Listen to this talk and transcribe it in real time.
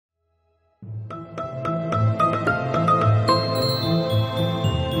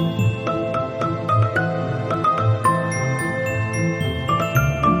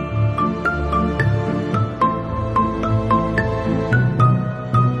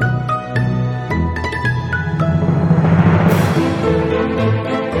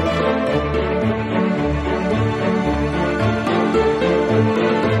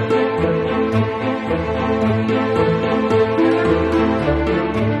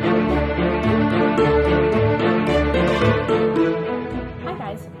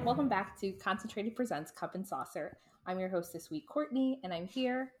To Concentrated Presents Cup and Saucer. I'm your host this week, Courtney, and I'm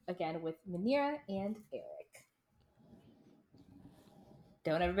here again with Manira and Eric.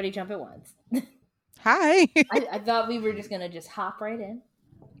 Don't everybody jump at once. Hi. I thought we were just gonna hop right in.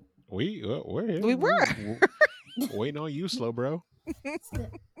 We were waiting on you, slow bro.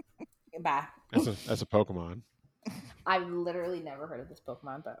 Bye. That's a Pokemon. I've literally never heard of this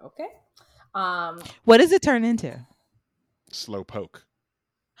Pokemon, but okay. What does it turn into? Slowpoke.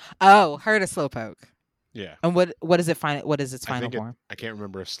 Oh, heard of Slowpoke. Yeah. And what is it? What is its final form? I can't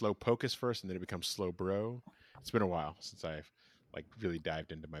remember if Slowpoke is first, and then it becomes Slowbro. It's been a while since I've really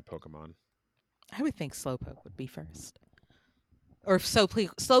dived into my Pokemon. I would think Slowpoke would be first, or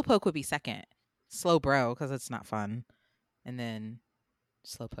Slowpoke would be second. Slowbro because it's not fun, and then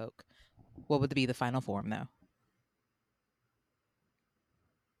Slowpoke. What would be the final form though?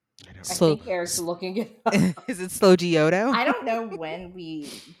 I think Eric's looking it up. Is it Slowgeodo? I don't know when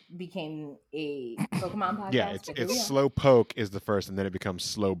we became a Pokemon podcast. Yeah, it's Slowpoke is the first, and then it becomes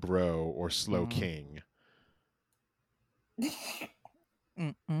Slowbro or Slowking.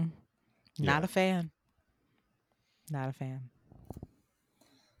 Not a fan. Not a fan.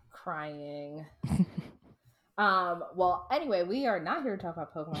 Crying. Well, anyway, we are not here to talk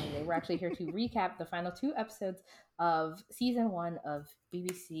about Pokemon today. We're actually here to recap the final 2 episodes of season 1 of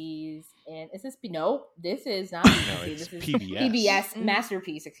BBC's. And is this? No, this is not BBC. No, it's this is PBS. PBS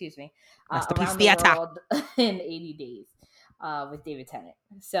Masterpiece. Excuse me. Masterpiece Around Theater. the World in 80 Days with David Tennant.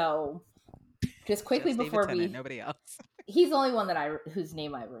 So, just quickly Just before David Tennant, nobody else. He's the only one whose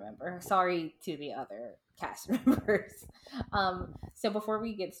name I remember. Sorry to the other cast members. So before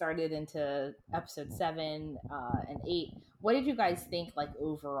we get started into episode 7 and 8, what did you guys think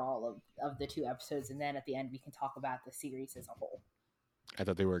overall of the 2 episodes? And then at the end we can talk about the series as a whole. I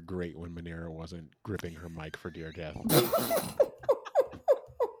thought they were great when Manira wasn't gripping her mic for dear death.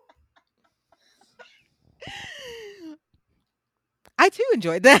 I too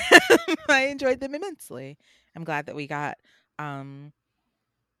enjoyed them. I enjoyed them immensely. I'm glad that we got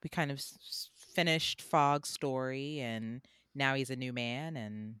we kind of finished Fogg's story, and now he's a new man,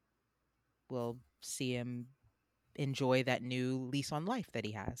 and we'll see him enjoy that new lease on life that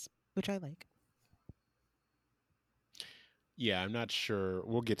he has, which I like. Yeah, I'm not sure.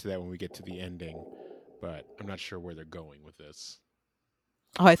 We'll get to that when we get to the ending, but I'm not sure where they're going with this.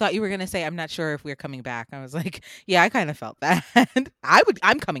 Oh, I thought you were going to say, I'm not sure if we're coming back. I was like, yeah, I kind of felt that.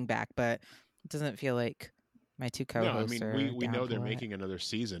 I'm coming back, but it doesn't feel like my 2 co-hosts No, I mean, we know they're making another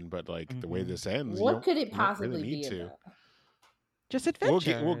season, but the way this ends, what could it possibly really be to. about? Just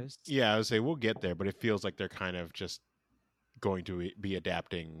adventures. I would say we'll get there, but it feels like they're kind of just going to be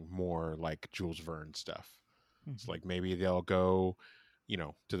adapting more like Jules Verne stuff. Mm-hmm. It's like maybe they'll go,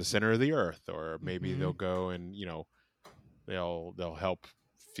 to the center of the earth, or maybe they'll go and, they'll help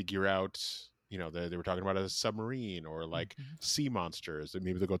figure out, they were talking about a submarine or sea monsters, and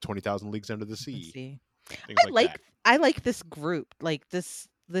maybe they'll go 20,000 leagues under the sea. I like this group, this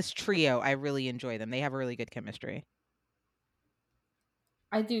trio. I really enjoy them. They have a really good chemistry.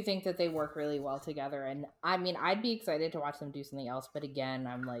 I do think that they work really well together, and I mean, I'd be excited to watch them do something else, but again,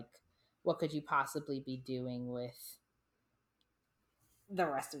 I'm like, what could you possibly be doing with the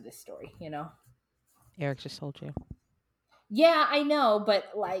rest of this story, Eric just told you. Yeah, I know, but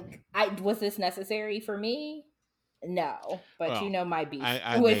was this necessary for me? No, but my beef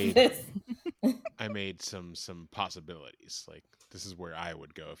with this. I made some possibilities. This is where I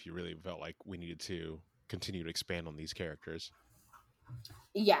would go if you really felt like we needed to continue to expand on these characters.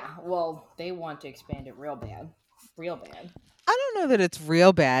 Yeah, well, they want to expand it real bad. I don't know that it's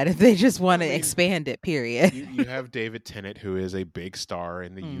real bad if they just want to expand it, period. You have David Tennant, who is a big star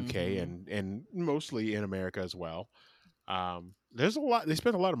in the UK and mostly in America as well. There's a lot. They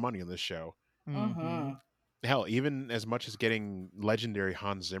spent a lot of money on this show. Mm-hmm. Hell, even as much as getting legendary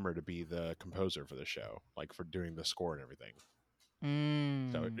Hans Zimmer to be the composer for the show, for doing the score and everything.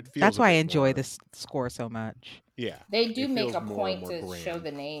 So it feels that's why I enjoy this score so much. Yeah, they do make a point to show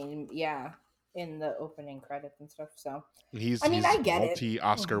the name. Yeah, in the opening credits and stuff. So He's I mean, I get it.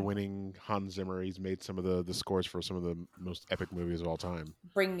 multi-Oscar winning Hans Zimmer. He's made some of the scores for some of the most epic movies of all time.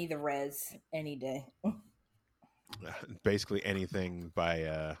 Bring me the res any day. Basically anything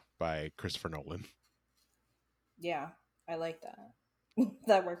by Christopher Nolan. Yeah, I like that.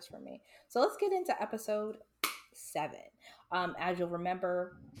 That works for me. So let's get into episode 7. As you'll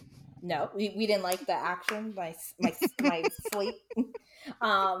remember, no, we didn't like the action. My sleep.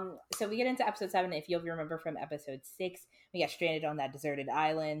 So we get into episode 7. If you'll remember from episode 6, we got stranded on that deserted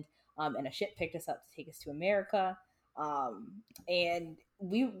island, and a ship picked us up to take us to America. And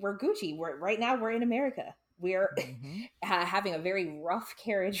we're Gucci. Right now we're in America. We're having a very rough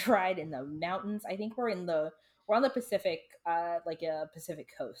carriage ride in the mountains. I think we're on the Pacific, like a Pacific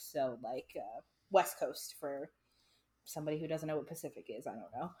coast, so like West Coast for somebody who doesn't know what Pacific is. I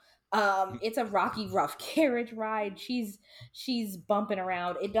don't know. It's a rocky, rough carriage ride. She's bumping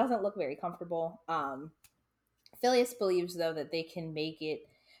around. It doesn't look very comfortable. Phileas believes though that they can make it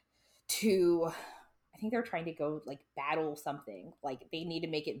to. I think they're trying to go like battle something. Like they need to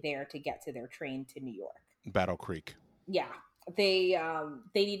make it there to get to their train to New York. Battle Creek. Yeah. They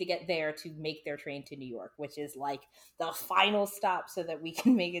need to get there to make their train to New York, which is like the final stop so that we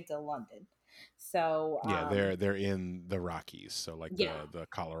can make it to London. So they're in the Rockies, so like the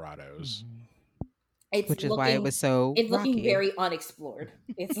Colorados. Which is why it was so. It's rocky. looking very unexplored.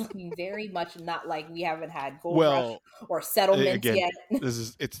 It's looking very much not like we haven't had gold rush or settlements yet.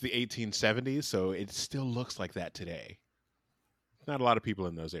 It's the 1870s, so it still looks like that today. Not a lot of people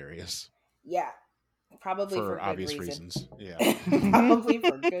in those areas. Yeah. Probably for good obvious reason. reasons. Yeah. Probably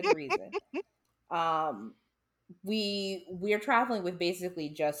for good reason. We're traveling with basically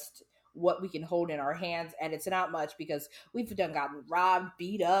just what we can hold in our hands, and it's not much because we've gotten robbed,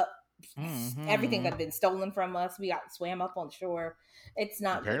 beat up, everything that's been stolen from us. We got swam up on shore. It's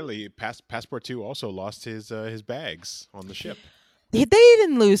not apparently Passport 2 also lost his bags on the ship. They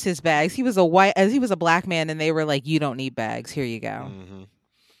didn't lose his bags. He was a black man, and they were like, "You don't need bags. Here you go." Mm-hmm.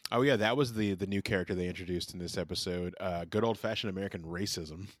 Oh yeah, that was the new character they introduced in this episode. Good old fashioned American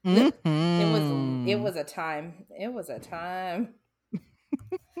racism. Mm-hmm. It was a time. It was a time.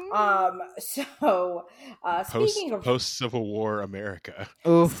 Speaking of post Civil War America.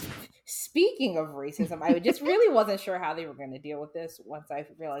 Oof. Speaking of racism, I just really wasn't sure how they were going to deal with this once I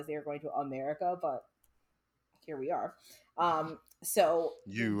realized they were going to America, but here we are. So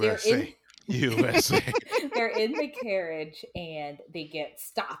USA. They're in the carriage and they get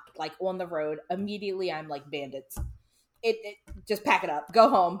stopped like on the road. Immediately I'm like, bandits. It just pack it up. Go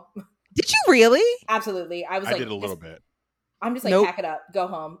home. Did you really? Absolutely. I did a little bit. I'm just like, pack it up. Go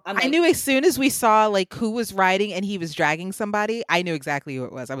home. I knew as soon as we saw like who was riding and he was dragging somebody, I knew exactly who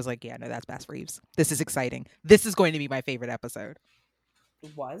it was. I was like, yeah, no, that's Bass Reeves. This is exciting. This is going to be my favorite episode.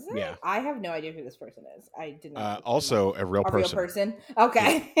 Was it? Yeah. I have no idea who this person is. I didn't know. Also a real person.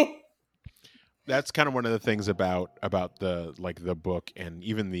 Okay. Yeah. That's kind of one of the things about the book and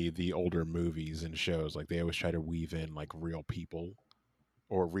even the older movies and shows. Like they always try to weave in like real people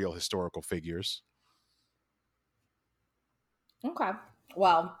or real historical figures. Okay.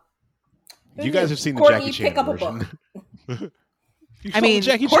 Well, you guys have seen the Courtney, Jackie Chan pick up version. A book. I mean, the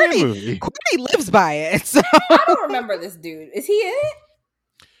Jackie Courtney, Chan movie. Courtney lives by it. So. I don't remember this dude. Is he in it?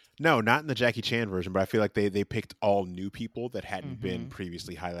 No, not in the Jackie Chan version, but I feel like they picked all new people that hadn't been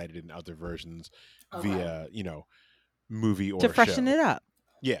previously highlighted in other versions via, movie or to freshen show. it up.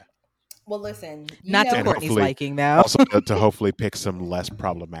 Yeah. Well, listen. Not to Courtney's liking, though. Also to hopefully pick some less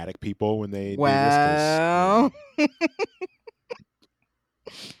problematic people when they do this.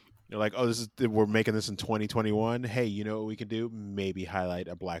 They're like, oh, we're making this in 2021. Hey, you know what we can do? Maybe highlight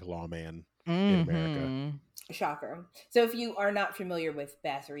a black lawman in America. Shocker. So if you are not familiar with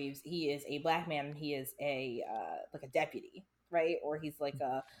Bass Reeves, he is a black man and he is a like a deputy, right? Or he's like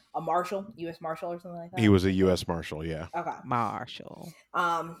a marshal, U.S. Marshal or something like that. He was a U.S. Marshal, yeah. Okay. Marshal.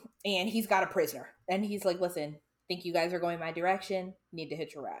 And he's got a prisoner. And he's like, listen, think you guys are going my direction? Need to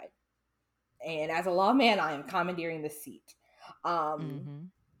hitch a ride. And as a lawman, I am commandeering the seat.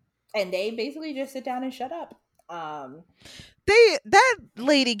 And they basically just sit down and shut up. That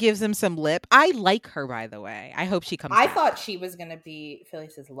lady gives him some lip. I like her, by the way. I hope she comes back. I thought she was going to be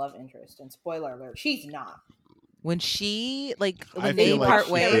Phyllis's love interest, and spoiler alert, she's not. When she when they part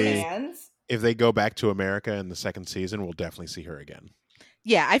ways, if they go back to America in the second season, we'll definitely see her again.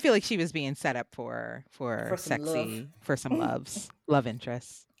 Yeah, I feel like she was being set up for some love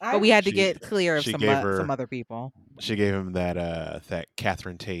interests. But we had to get clear of some other people. She gave him that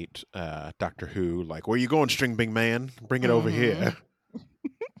Catherine Tate, Doctor Who, like, where you going, string big man? Bring it over here.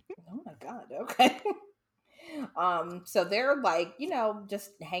 Oh my God! Okay. So they're like,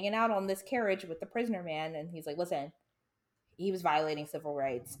 just hanging out on this carriage with the prisoner man, and he's like, listen, he was violating civil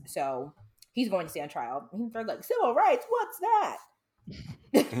rights, so he's going to stand trial. And they're like, civil rights, what's that?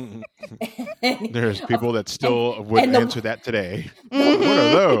 There's people that still would answer that today. What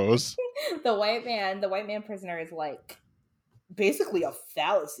are those? The white man prisoner is like, basically a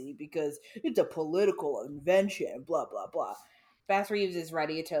fallacy because it's a political invention, blah blah blah. Bass Reeves is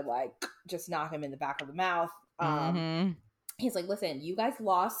ready to like just knock him in the back of the mouth. He's like, listen, you guys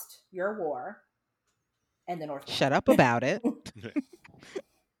lost your war, and the North shut up about it.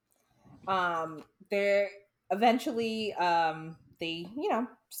 They're eventually they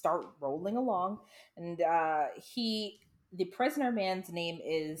start rolling along, and the prisoner man's name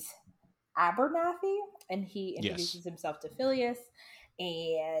is Abernathy, and he introduces himself to Phileas,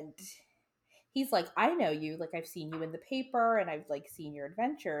 and he's like, I know you, like I've seen you in the paper and I've like seen your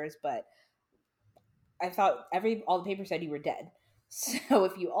adventures, but I thought all the papers said you were dead. So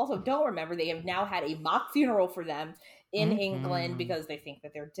if you also don't remember, they have now had a mock funeral for them in England because they think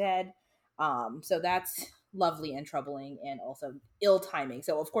that they're dead. So that's lovely and troubling and also ill timing.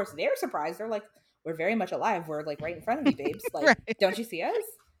 So of course they're surprised. They're like, we're very much alive. We're like right in front of you, babes. Like, right. Don't you see us?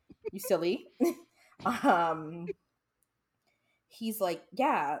 You silly. He's like,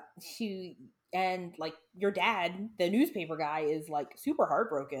 yeah, and like your dad, the newspaper guy, is like super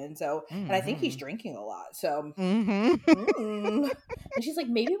heartbroken. So, and I think he's drinking a lot. So, and she's like,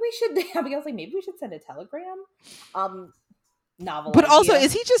 maybe we should. Abigail's like, maybe we should send a telegram. Novel. But idea. Also,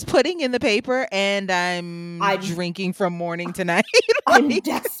 is he just putting in the paper? And I'm drinking from morning to night. I'm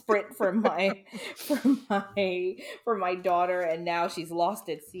desperate for my daughter, and now she's lost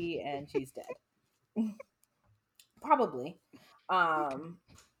at sea and she's dead. Probably.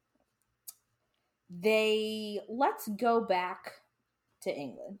 Let's go back to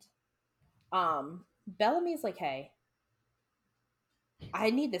England. Bellamy's like, hey,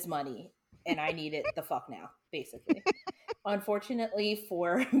 I need this money and I need it the fuck now, basically. Unfortunately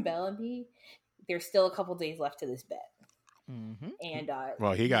for Bellamy, there's still a couple days left to this bet. And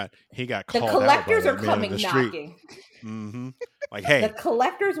well, he got the called collectors out are coming knocking. Like, hey, the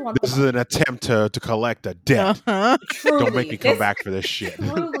collectors want this is an attempt to collect a debt. Truly, don't make me come back for this shit.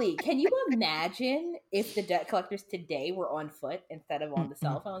 Truly, can you imagine if the debt collectors today were on foot instead of on the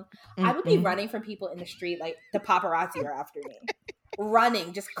cell phone? I would be running from people in the street, like the paparazzi are after me,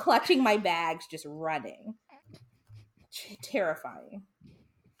 running, just clutching my bags, just running. Terrifying.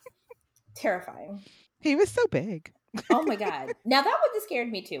 He was so big. Oh my god! Now that would have scared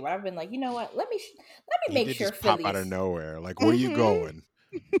me too. I've been like, you know what? Let me make sure. Just pop out of nowhere. Like, where are you going?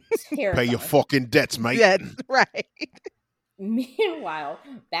 Terrifying. Pay your fucking debts, mate. That's right. Meanwhile,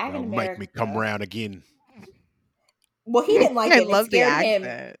 back in America, make me come round again. Well, he didn't like it. Love it scared him.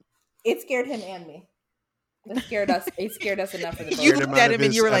 Accent. It scared him and me. It scared us enough for the both. You looked at him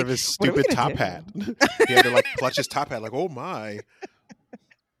and you were like, his stupid top hat. He had to like clutch his top hat, like, oh my,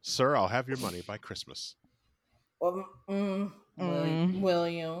 sir, I'll have your money by Christmas. Will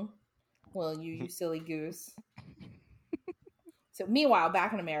you, you silly goose? So meanwhile,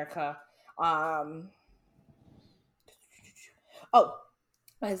 back in America, as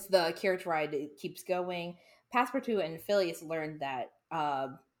the carriage ride keeps going, Passepartout and Phileas learned that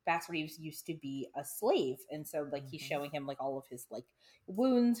Bass Reeves used to be a slave, and so like he's showing him like all of his like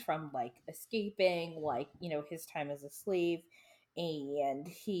wounds from like escaping, like his time as a slave. And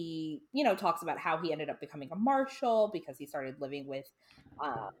he, talks about how he ended up becoming a marshal because he started living with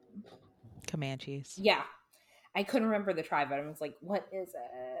Comanches. Yeah. I couldn't remember the tribe, but I was like, what is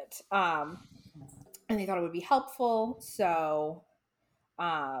it? And they thought it would be helpful. So,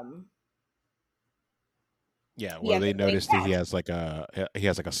 yeah, well, they noticed that he has like a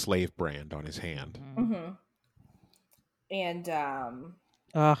slave brand on his hand. Mm-hmm. And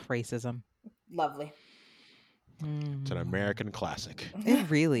racism. Lovely. It's an American classic. It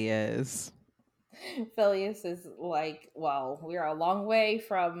really is. Phileas is like, well, we're a long way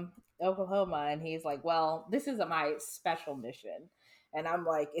from Oklahoma, and he's like, well, this is my special mission. And I'm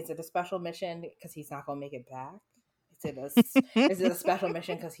like, is it a special mission because he's not going to make it back? Is it a special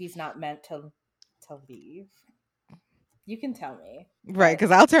mission because he's not meant to leave? You can tell me, right? Because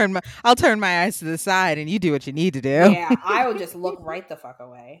I'll turn my eyes to the side, and you do what you need to do. Yeah, I would just look right the fuck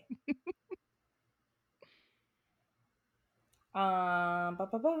away.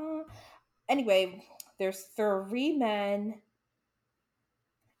 Anyway, there's three men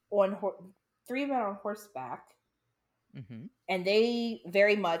on horseback, and they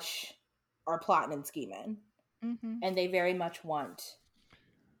very much are plotting and scheming, and they very much want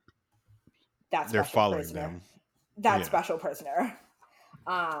that. They're following prisoner. them. That special prisoner.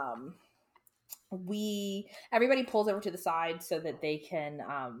 everybody pulls over to the side so that they can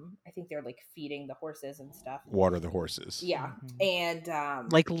I think they're like feeding the horses and stuff. Water the horses. Yeah. Mhm.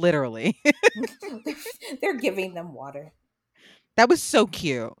 And Like literally. they're giving them water. That was so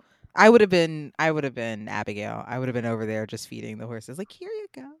cute. I would have been Abigail. I would have been over there just feeding the horses. Like, here you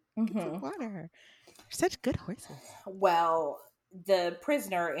go. Get some water. You're such good horses. Well, the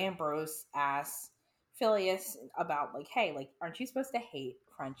prisoner Ambrose asks Phileas about like, hey, like, aren't you supposed to hate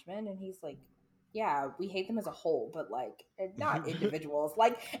Frenchmen? And he's like, yeah, we hate them as a whole, but like not individuals.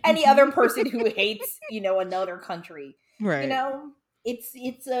 Like any other person who hates, another country. Right.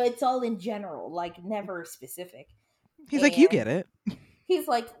 It's all in general, like never specific. He's like, you get it. He's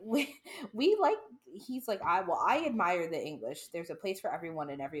like, we like. He's like, I admire the English. There's a place for everyone,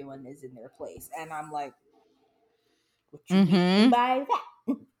 and everyone is in their place. And I'm like, what you mean by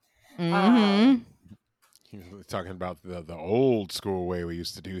that? Talking about the old school way we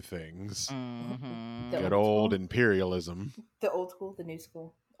used to do things. Good old imperialism. The old school, the new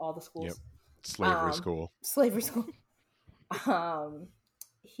school, all the schools. Yep. Slavery school. Slavery school.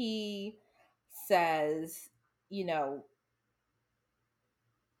 He says,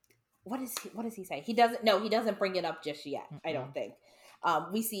 what does he say? He doesn't bring it up just yet, I don't think.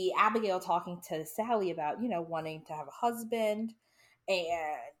 We see Abigail talking to Sally about, wanting to have a husband.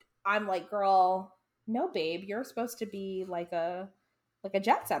 And I'm like, girl, no, babe, you're supposed to be like a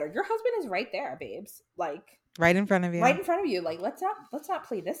jet setter. Your husband is right there, babes. Like right in front of you. Right in front of you. Like, let's not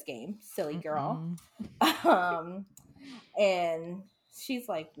play this game, silly girl. And she's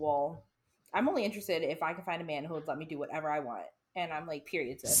like, well, I'm only interested if I can find a man who would let me do whatever I want. And I'm like,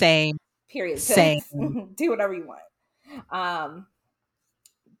 period. Sis. Same. Period. Same. Do whatever you want.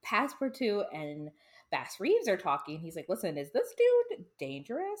 Passepartout and Bass Reeves are talking. He's like, listen, is this dude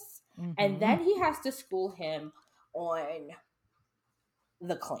dangerous? And then he has to school him on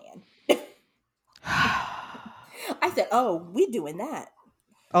the Klan. I said, oh, we doing that.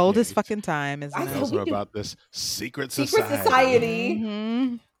 Oldest fucking time, isn't it? Also about this secret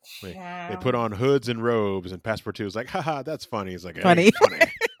society. They put on hoods and robes, and Passepartout was like, haha, that's funny. He's like, funny. Funny.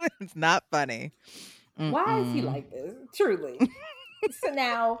 It's not funny. Why is he like this? Truly. So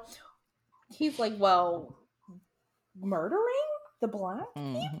now he's like, well, murdering the black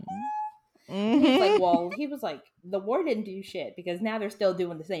people? He's like, well, he was like, the war didn't do shit because now they're still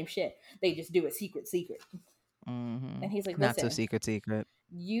doing the same shit. They just do it secret. And he's like, listen, not so secret.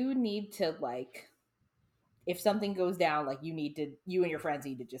 You need to, like, if something goes down, like, you and your friends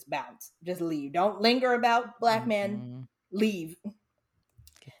need to just bounce. Just leave. Don't linger about black men. Leave.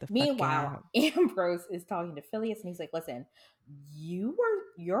 Meanwhile, Ambrose is talking to Phileas and he's like, listen,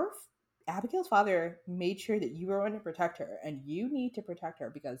 your Abigail's father made sure that you were going to protect her, and you need to protect her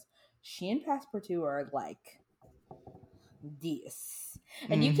because she and Passepartout are like this.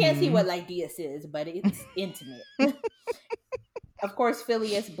 And you can't see what like this is, but it's intimate. Of course,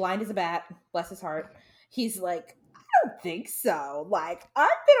 Phileas, blind as a bat, bless his heart, he's like, I don't think so. Like, I've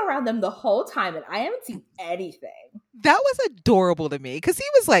been around them the whole time and I haven't seen anything. That was adorable to me because he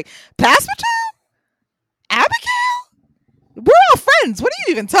was like, Passepartout? Abigail? We're all friends. What are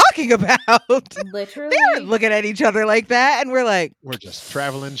you even talking about? Literally. They weren't looking at each other like that. And we're like, we're just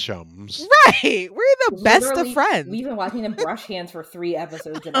traveling chums. Right. We're the best of friends. We've been watching them brush hands for 3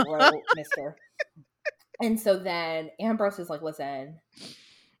 episodes in a row, mister. And so then Ambrose is like, listen,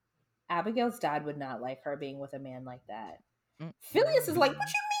 Abigail's dad would not like her being with a man like that. Phileas is like, what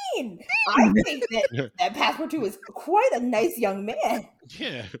you mean? I think that Passepartout is quite a nice young man.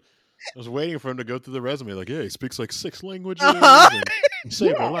 Yeah. I was waiting for him to go through the resume. Like, yeah, he speaks like 6 languages. And he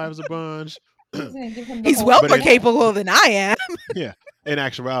saved our lives a bunch. He's well more capable than I am. Yeah. In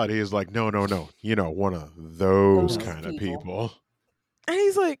actuality, he's like, no. One of those kind of people. And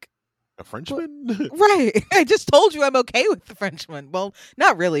he's like, a Frenchman? Right. I just told you I'm okay with the Frenchman. Well,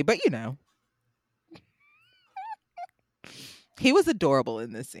 not really, but He was adorable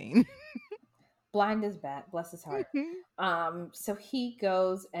in this scene. Blind as bat, bless his heart. So he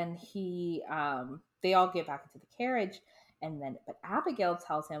goes and they all get back into the carriage, but Abigail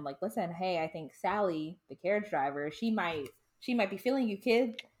tells him, like, listen, hey, I think Sally, the carriage driver, she might be feeling you,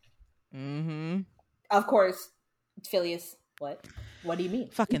 kid. Of course, Phileas, what do you mean?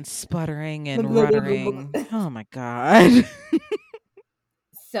 Fucking sputtering and ruttering. Oh my god.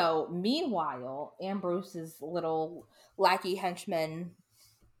 So meanwhile, Ambrose's little lackey henchmen,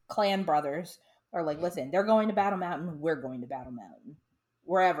 clan brothers, are like, listen, they're going to Battle Mountain, we're going to Battle Mountain.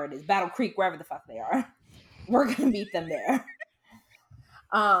 Wherever it is, Battle Creek, wherever the fuck they are. We're going to meet them there.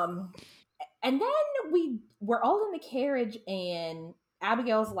 And then we're all in the carriage and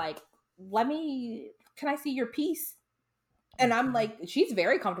Abigail's like, can I see your piece? And I'm like, she's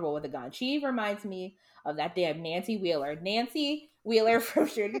very comfortable with a gun. She reminds me of that damn Nancy Wheeler. Nancy Wheeler from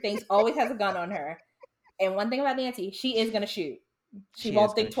Stranger Things always has a gun on her. And one thing about Nancy, she is going to shoot. She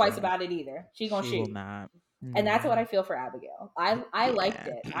won't think twice about it either. She's going to shoot. She will not. And that's what I feel for Abigail. I liked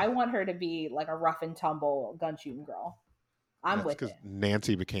it. I want her to be like a rough and tumble gun shooting girl. I'm with it.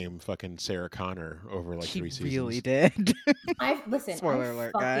 Nancy became fucking Sarah Connor over like 3 seasons. She really did. Spoiler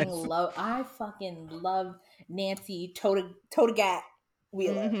alert, guys. I fucking love Nancy Totegat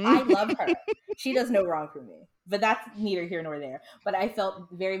Wheeler. Mhm. I love her. She does no wrong for me. But that's neither here nor there. But I felt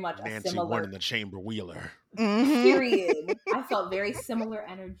very much Nancy a similar one in the chamber Wheeler. Period. I felt very similar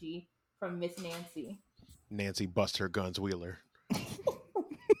energy from Miss Nancy. Nancy bust her guns Wheeler.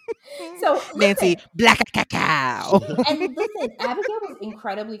 So Nancy black cacao. And listen, Abigail was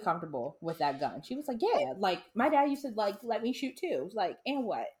incredibly comfortable with that gun. She was like, yeah, like my dad used to like let me shoot too. Like, and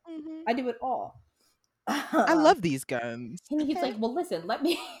what? Mhm. I do it all. I love these guns. And he's like, well, listen, let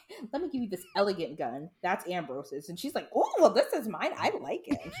me give you this elegant gun. That's Ambrose's. And she's like, oh, well, this is mine. I like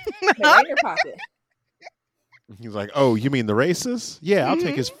it. Put it in your pocket. He's like, oh, you mean the racist? Yeah, I'll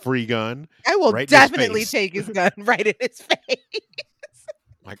take his free gun. I will right in his definitely face. take his gun right in his face.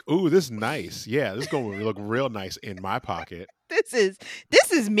 Like, ooh, this is nice. Yeah, this is going to look real nice in my pocket. This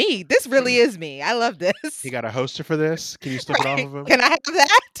is me. This really is me. I love this. He got a holster for this. Can you slip it off of him? Can I have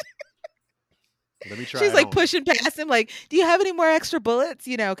that? Let me try. She's it like on. pushing past him, like, do you have any more extra bullets?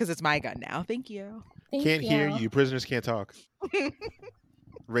 You know, because it's my gun now. Thank you. Can't hear you. Prisoners can't talk.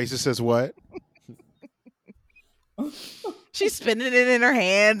 Racist says what? She's spinning it in her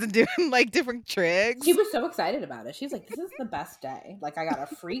hands and doing like different tricks. She was so excited about it. She's like, this is the best day. Like, I got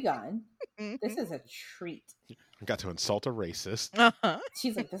a free gun. This is a treat. I got to insult a racist. Uh-huh.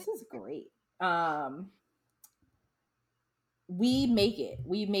 She's like, this is great. We make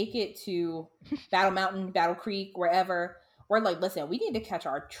it to Battle Mountain, Battle Creek, wherever. We're like, listen, we need to catch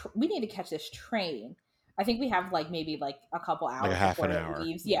this train. I think we have like maybe like a couple hours like a half before an it hour.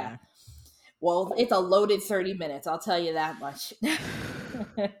 leaves. Yeah. Well, it's a loaded 30 minutes. I'll tell you that much.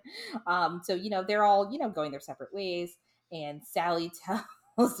 So, they're all, going their separate ways. And Sally tells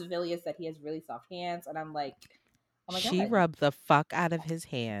Villius that he has really soft hands. And I'm like, oh my God. She rubbed the fuck out of his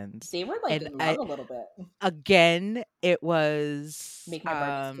hands. They were like in love a little bit. Again, it was Make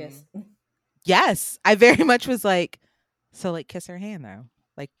my kiss. Yes. I very much was like, so like kiss her hand though.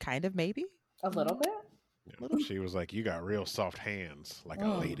 Like kind of maybe? A little bit? Yeah, she was like, you got real soft hands, like a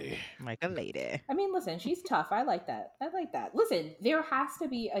lady. Like a lady. I mean, listen, she's tough. I like that. Listen, there has to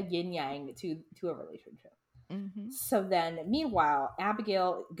be a yin yang to a relationship. Mm-hmm. So then, meanwhile,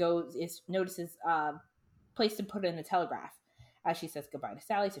 Abigail notices a place to put in a telegraph as she says goodbye to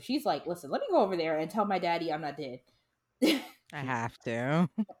Sally. So she's like, listen, let me go over there and tell my daddy I'm not dead. I have to.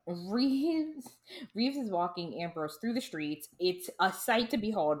 Reeves is walking Ambrose through the streets. It's a sight to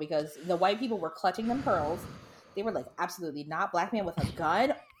behold because the white people were clutching them pearls. They were like, absolutely not. Black man with a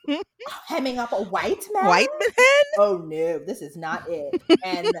gun hemming up a white man? White man? Oh no, this is not it.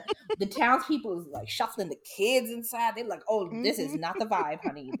 And the townspeople is like shuffling the kids inside. They're like, oh, this is not the vibe,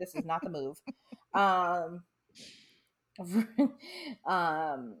 honey. This is not the move.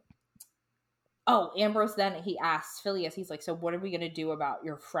 Oh, Ambrose then he asks Phileas, he's like, so what are we going to do about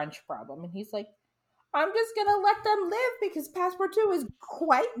your French problem? And he's like, I'm just going to let them live because Passepartout is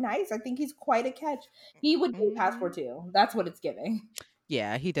quite nice. I think he's quite a catch. He would do Passepartout. That's what it's giving.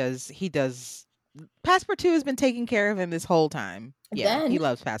 Yeah, he does. Passepartout has been taking care of him this whole time. Yeah, Then, he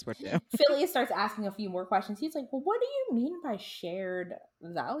loves Passepartout. Phileas starts asking a few more questions. He's like, well, what do you mean by shared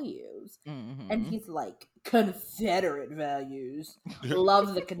values? Mm-hmm. And he's like, Confederate values.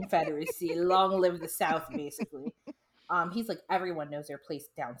 Love the Confederacy. Long live the South, basically. He's like, everyone knows their place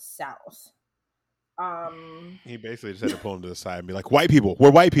down south. He basically just had to pull him to the side and be like, white people,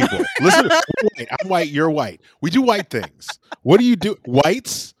 we're white people. Listen, we're white. I'm white, you're white. We do white things. What do you do?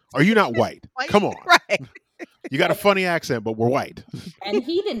 Whites? Are you not white? Come on. Right. You got a funny accent, but we're white. And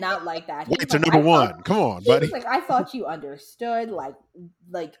he did not like that. Whites are number one. Come on, buddy. He was like, I thought you understood. Like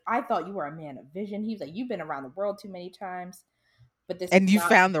I thought you were a man of vision. He was like, you've been around the world too many times. But this and you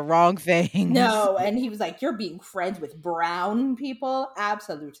found the wrong thing. No, and he was like, you're being friends with brown people?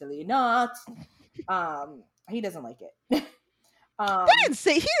 Absolutely not. He doesn't like it. He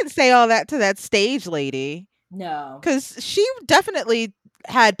didn't say all that to that stage lady. No. Because she definitely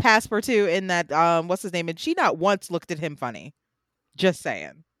had Passepartout in that, what's his name? And she not once looked at him funny. Just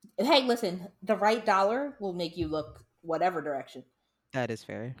saying. Hey, listen, the right dollar will make you look whatever direction. That is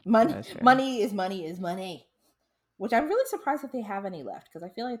fair. Money is money. Which I'm really surprised that they have any left, because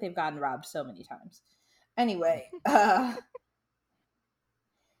I feel like they've gotten robbed so many times. Anyway,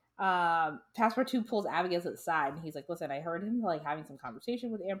 Passepartout pulls Abigail to the side, and he's like, "Listen, I heard him like having some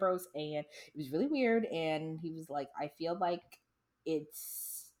conversation with Ambrose, and it was really weird. And he was like, I feel like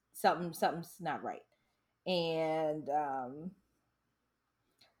it's something's not right." And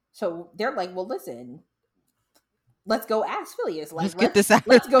so they're like, "Well, listen, let's go ask Phileas. Like, Let's get this out.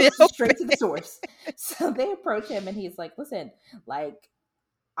 Let's go of the straight to open." the source." So they approach him, and he's like, "Listen, like,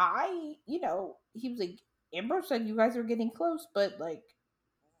 he was like, Ambrose said you guys are getting close, but like,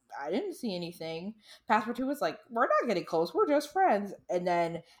 I didn't see anything." Passepartout was like, "We're not getting close. We're just friends." And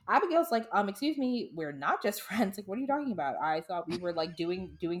then Abigail's like, "Excuse me, we're not just friends. Like, what are you talking about? I thought we were like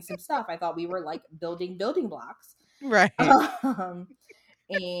doing some stuff. I thought we were like building blocks." Right.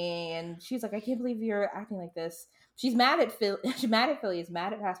 And she's like, "I can't believe you're acting like this." She's mad at she's mad at Phileas,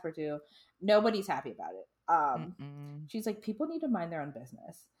 mad at Passepartout. Nobody's happy about it. She's like, "People need to mind their own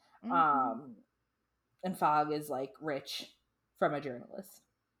business." And Fogg is like rich from a journalist.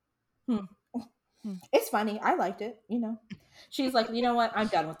 It's funny. I liked it, She's like, "You know what? I'm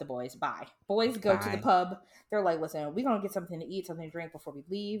done with the boys. Bye." Boys go to the pub. They're like, "Listen, we're going to get something to eat, something to drink before we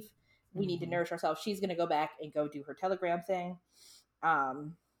leave. We need to nourish ourselves." She's going to go back and go do her telegram thing.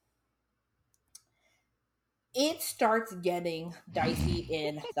 It starts getting dicey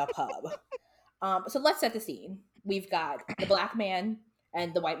in the pub. So let's set the scene. We've got the black man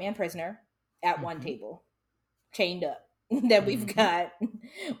and the white man prisoner at one table, chained up. Then we've got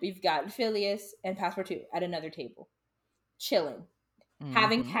Phileas and Passepartout at another table, chilling,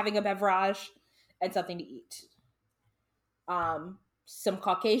 having a beverage and something to eat. Some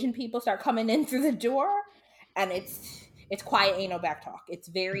Caucasian people start coming in through the door, and it's quiet, ain't no back talk. It's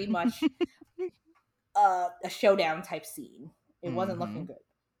very much a showdown type scene. It wasn't looking good.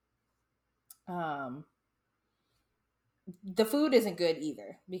 The food isn't good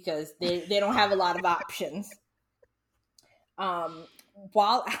either because they don't have a lot of options.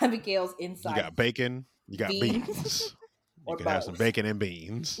 While Abigail's inside, you got bacon, you got beans. You can have some bacon and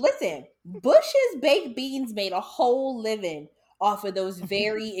beans. Listen, Bush's baked beans made a whole living off of those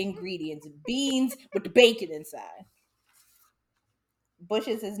very ingredients. Beans with the bacon inside.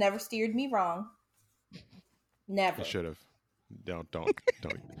 Bush's has never steered me wrong. Never. You should have. Don't.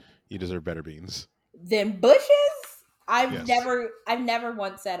 You deserve better beans. Than Bush's? I've never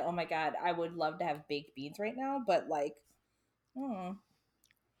once said, "Oh my God, I would love to have baked beans right now," but like, Nope.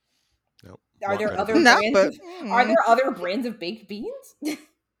 Are there other brands of baked beans?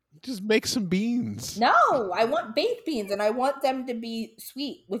 Just make some beans. No, I want baked beans, and I want them to be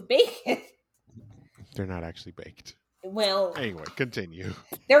sweet with bacon. They're not actually baked. Well, anyway, continue.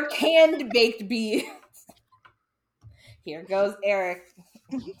 They're canned baked beans. Here goes Eric.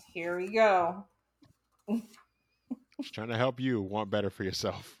 Here we go. Just trying to help you want better for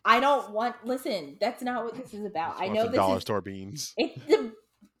yourself. I don't want. Listen, that's not what this is about. I know this dollar is store beans. It's the.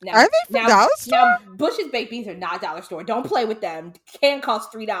 Now, are they from dollar store? Now, Bush's baked beans are not dollar store. Don't play with them. Can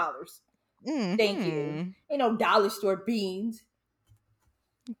cost $3. Thank you. Ain't no dollar store beans.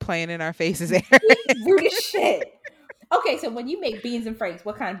 Playing in our faces, Eric. Rude as shit. Okay, so when you make beans and franks,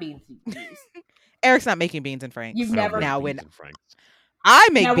 what kind of beans do you use? Eric's not making beans and franks. You've never now beans when and franks. I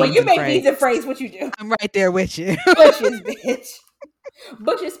make now beans when you and make franks, beans and franks, what you do? I'm right there with you. Bush's bitch.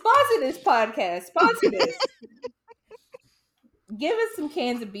 Bush's sponsor this podcast. Sponsor this. Give us some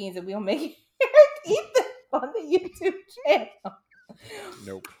cans of beans and we'll make Eric eat them on the YouTube channel.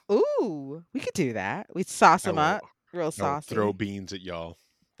 Nope. Ooh, we could do that. We'd sauce them up. Real saucy. Throw beans at y'all.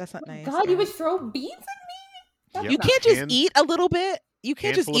 That's not nice. God, you would throw beans at me? You can't just eat a little bit. You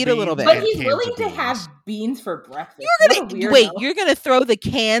can't just eat a little bit. But he's willing to have beans for breakfast. You're gonna throw the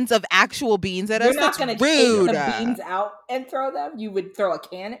cans of actual beans at us? You're not gonna rude. Take the beans out and throw them? You would throw a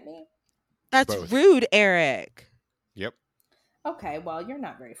can at me? That's rude, Eric. Yep. Okay, well, you're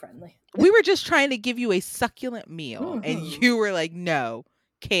not very friendly. We were just trying to give you a succulent meal, and you were like, no,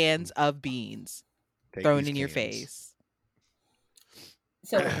 cans of beans thrown in your face.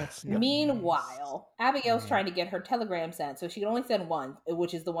 So, meanwhile, Abigail's trying to get her telegram sent, so she can only send one,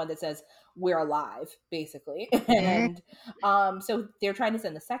 which is the one that says, "We're alive," basically. And so they're trying to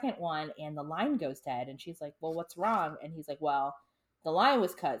send the second one, and the line goes dead, and she's like, "Well, what's wrong?" And he's like, "Well, the line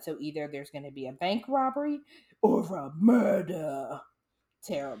was cut, so either there's going to be a bank robbery or a murder."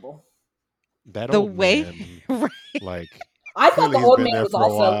 Terrible. That old man, right. like... I thought the old man was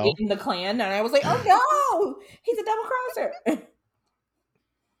also in the Klan, and I was like, "Oh no, he's a double crosser."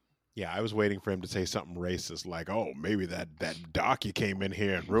 Yeah, I was waiting for him to say something racist, like, "Oh, maybe that docu came in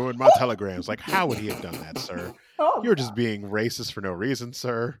here and ruined my telegrams." Like, how would he have done that, sir? You're just being racist for no reason,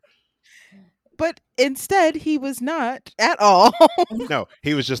 sir. But instead, he was not at all. No,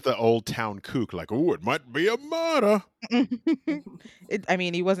 he was just the old town kook. Like, oh, it might be a murder. I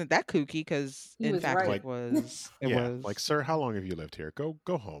mean, he wasn't that kooky because, He in was fact, right. it was. It Yeah, was like, sir, how long have you lived here? Go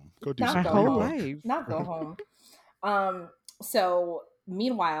home. Go do Not my some go whole home. pre-book. life. Not go home. So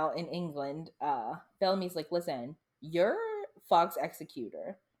meanwhile in England, Bellamy's like, listen, you're Fogg's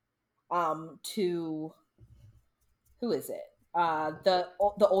executor. To who is it? The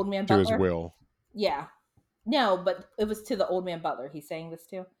old man To his butler. will. Yeah. No, but it was to the old man butler. He's saying this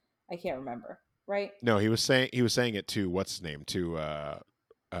to. I can't remember. Right? No, he was saying it to what's his name? To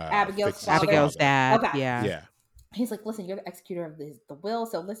Abigail's Fix's father. Abigail's father. dad. Okay. Yeah. Yeah. He's like, listen, you're the executor of the will.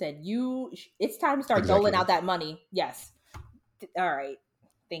 So listen, it's time to start doling out that money. Yes. All right.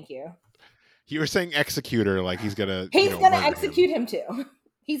 Thank you. You were saying executor, like he's gonna. He's gonna murder execute him. him too.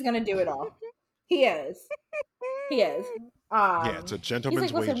 He's gonna do it all. He is. Yeah, it's a He's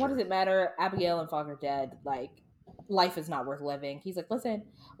gentleman's like, listen, wager. what does it matter? Abigail and Fogg are dead. Like, life is not worth living. He's like, listen,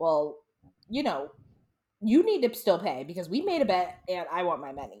 well, you need to still pay because we made a bet and I want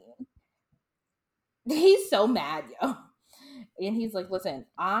my money. He's so mad, yo. And he's like, listen,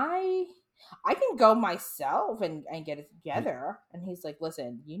 I can go myself and get it together. And he's like,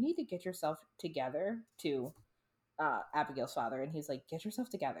 listen, you need to get yourself together to Abigail's father. And he's like, get yourself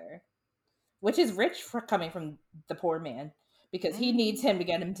together. Which is rich for coming from the poor man. Because he needs him to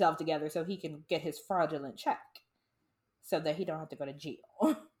get himself together so he can get his fraudulent check. So that he don't have to go to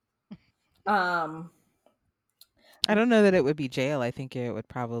jail. I don't know that it would be jail. I think it would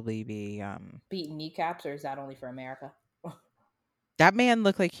probably be beating kneecaps, or is that only for America? that man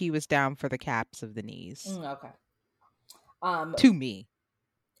looked like he was down for the caps of the knees. Okay. To me.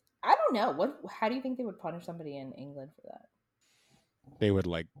 I don't know. How do you think they would punish somebody in England for that? They would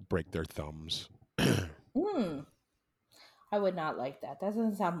like break their thumbs. I would not like that. That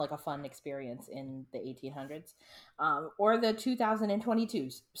doesn't sound like a fun experience in the 1800s or the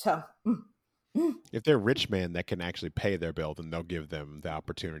 2022s. So, if they're rich men that can actually pay their bill, then they'll give them the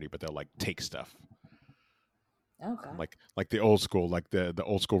opportunity, but they'll like take stuff. okay. Like the old school, like the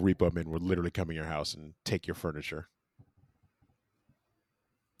old school repo men would literally come in your house and take your furniture.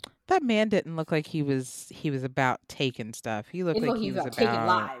 That man didn't look like he was about taking stuff. He looked like he was about taking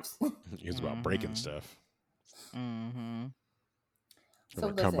lives. He was about breaking stuff. Mm-hmm.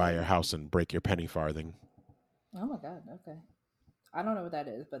 So come by your house and break your penny farthing. Oh my god! Okay, I don't know what that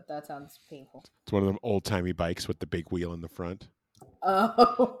is, but that sounds painful. It's one of them old timey bikes with the big wheel in the front.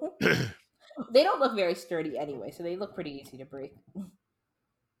 Oh, they don't look very sturdy anyway, so they look pretty easy to break.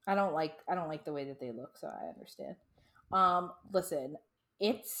 I don't like the way that they look, so I understand. Listen,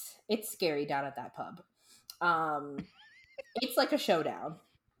 it's scary down at that pub. It's like a showdown.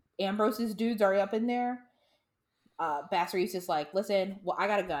 Ambrose's dudes are up in there. Bassery's just like, listen, well, I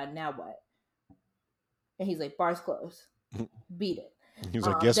got a gun. Now what? And he's like, bar's closed. Beat it. He's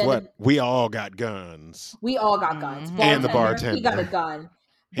like, guess what? We all got guns. We all got guns. And the bartender. He got a gun.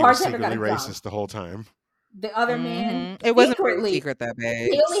 He was Bartender got a secretly gun. racist the whole time. The other man, It wasn't secretly, secret that bad.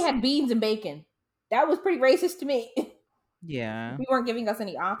 he only had beans and bacon. That was pretty racist to me. Yeah. We weren't giving us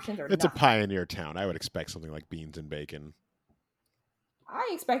any options or It's nothing. a pioneer town. I would expect something like beans and bacon.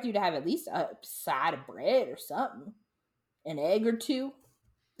 I expect you to have at least a side of bread or something. An egg or two.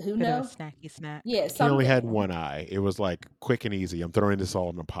 Who Bit of a knows? snacky snack. Yeah, He only had something. one eye. It was like quick and easy. I'm throwing this all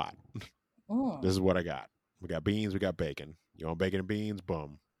in a pot. Mm, This is what I got. We got beans. We got bacon. You want bacon and beans?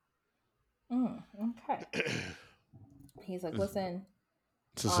 Boom. okay. He's like, listen.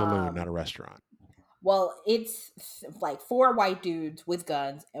 It's a saloon, not a restaurant. Well, it's like 4 white dudes with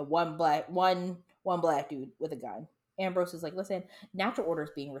guns and one black dude with a gun. Ambrose is like, listen, natural order is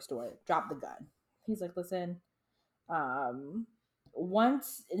being restored. Drop the gun. He's like, listen, and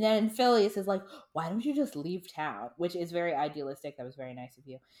then Phileas is like, why don't you just leave town? Which is very idealistic. That was very nice of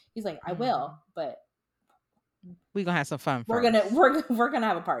you. He's like, I will, but We're gonna have some fun. we're gonna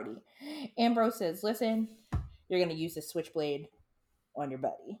have a party. Ambrose says, listen, you're gonna use the switchblade on your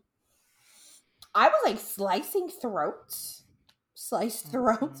buddy. I was like sliced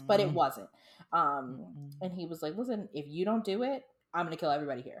throats, but it wasn't. And he was like, listen, if you don't do it, I'm gonna kill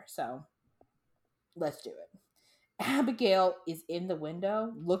everybody here. So let's do it. Abigail is in the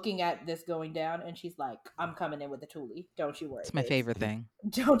window looking at this going down, and she's like, I'm coming in with the toolie. Don't you worry. It's my favorite thing.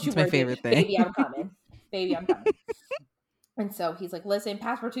 Don't you It's worry. my favorite thing. Baby, I'm coming. Baby, I'm coming. And so he's like, listen,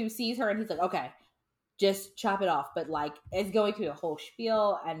 Passepartout sees her, and he's like, okay, just chop it off. But like, it's going through a whole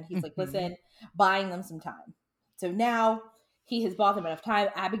spiel, and he's like, listen, buying them some time. So now he has bought them enough time.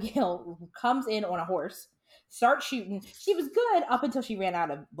 Abigail comes in on a horse, starts shooting. She was good up until she ran out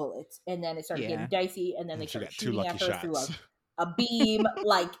of bullets, and then it started getting dicey, and then they She started got 2 shooting lucky at her through shots. a beam,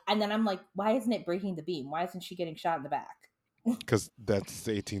 like, and then I'm like, why isn't it breaking the beam? Why isn't she getting shot in the back? Because that's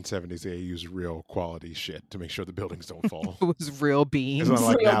the 1870s. They use real quality shit to make sure the buildings don't fall. It was real beams. It's not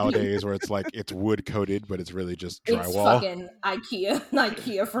like Real nowadays where it's like it's wood coated, but it's really just drywall. It's fucking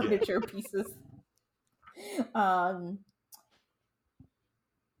IKEA furniture pieces.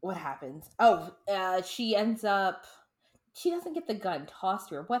 What happens? Oh, she ends up. She doesn't get the gun tossed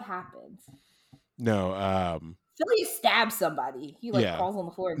to her. What happens? No, Philly stabs somebody. He like Yeah. crawls on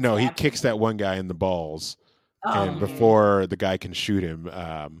the floor. And no, he stabs kicks somebody. that one guy in the balls, Oh, and before the guy can shoot him,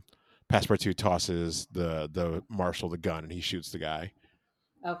 Passepartout tosses the marshal the gun, and he shoots the guy.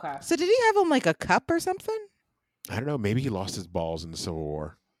 okay. So did he have him like a cup or something? I don't know. Maybe he lost his balls in the Civil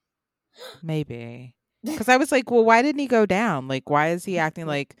War. Maybe. Because I was like, well, why didn't he go down? Like, why is he acting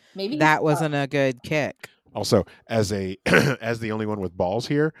like Maybe that wasn't a good kick? Also, as a as the only one with balls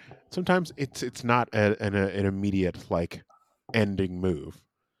here, sometimes it's not an immediate like ending move.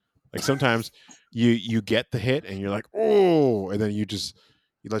 Like sometimes you get the hit and you're like, oh, and then you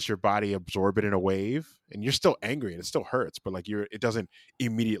let your body absorb it in a wave, and you're still angry and it still hurts, but like it doesn't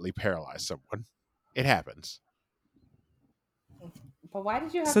immediately paralyze someone. It happens. But why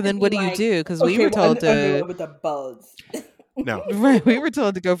did you have So to then be what do you like, do? Because we were well, told under to with the balls. No, right, we were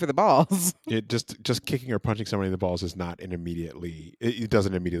told to go for the balls. it just kicking or punching somebody in the balls is not it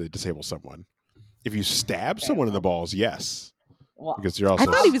doesn't immediately disable someone. If you stab someone in the balls, yes, Well, because you're I also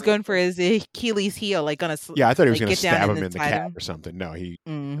thought he was going for his Achilles heel, like gonna yeah. I thought he was like, going to get down stab and him then in the slide calf him. or something. No, he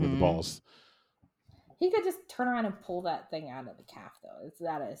with Mhm. the balls. he could just turn around and pull that thing out of the calf, though.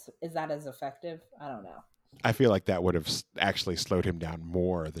 Is that as effective? I don't know. I feel like that would have actually slowed him down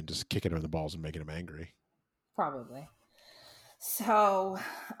more than just kicking him in the balls and making him angry. Probably. So,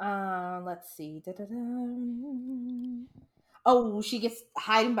 let's see. Oh, she gets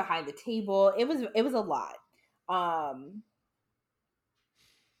hiding behind the table. It was a lot.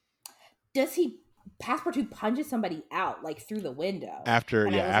 Does he Passepartout punches somebody out like through the window? After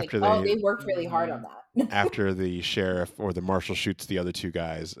And I was after like, oh, they worked really hard Mhm. on that. after the sheriff or the marshal shoots the other two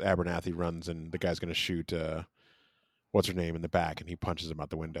guys, Abernathy runs and the guy's going to shoot what's her name in the back, and he punches him out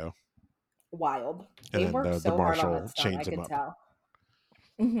the window. Wild. And They then worked the so hard on marshal that stunt. I chains him can up. tell.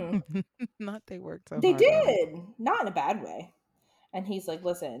 Hmm. Not they worked so They hard on it. did, not in a bad way. And he's like,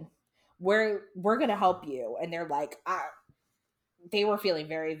 "Listen, we're gonna help you." And they're like, they were feeling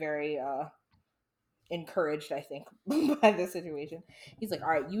very, very encouraged, I think, by the situation. He's like, "All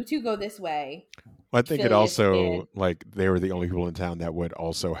right, you two go this way." Well, I think it Phileas also and- like they were the only people in town that would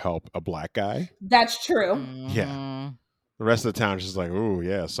also help a black guy. That's true. Mhm. The rest of the town is just like, oh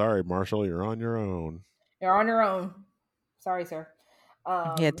yeah, sorry, Marshall, you're on your own. You're on your own. Sorry, sir.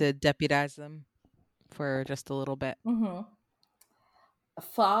 He had to deputize them for just a little bit. Mm-hmm.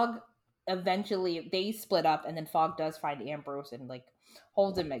 Fogg eventually they split up, and then Fogg does find Ambrose and like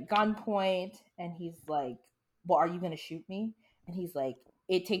holds him at gunpoint, and he's like, "Well, are you gonna shoot me?" And he's like,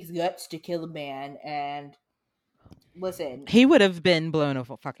 "It takes guts to kill a man." And listen, He would have been blown a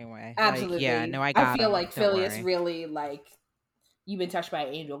fucking way. absolutely, Like, yeah, no, I got feel him. like Don't Phileas worry. really like, "You've been touched by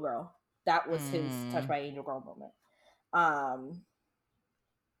an angel girl." That was his Mm. touched by an angel girl moment.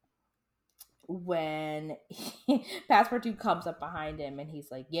 When Passepartout comes up behind him and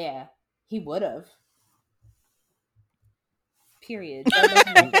he's like, "Yeah, he would have." Period.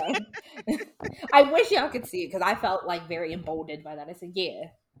 I wish y'all could see it because I felt like very emboldened by that. I said, "Yeah,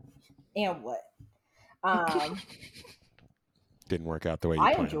 and what?" Didn't work out the way you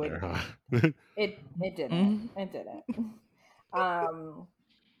I planned enjoyed there, it. huh? It didn't. It didn't.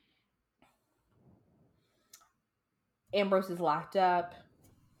 Ambrose is locked up.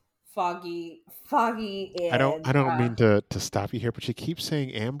 Foggy, and I don't mean to stop you here, but you keep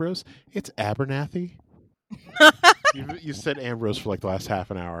saying Ambrose. It's Abernathy. You said Ambrose for like the last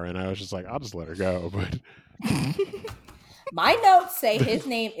half an hour, and I was just like, I'll just let her go. But my notes say his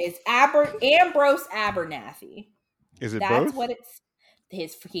name is Ambrose Abernathy. is it That's both? what it's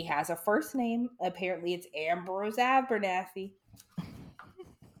his. He has a first name. Apparently, it's Ambrose Abernathy.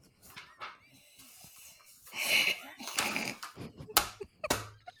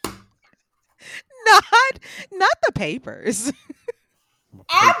 Not the papers.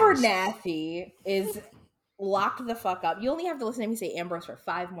 Abernathy is locked the fuck up. You only have to listen to me say Ambrose for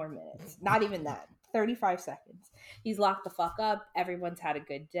 5 more minutes. Not even that. 35 seconds. He's locked the fuck up. Everyone's had a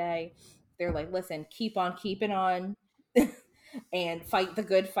good day. They're like, "Listen, keep on keeping on and fight the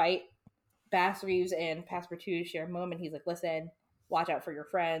good fight." Bass Reeves and Passepartout share a moment. He's like, "Listen, watch out for your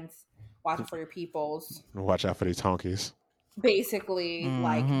friends. Watch out for your peoples." Watch out for these honkies. Basically,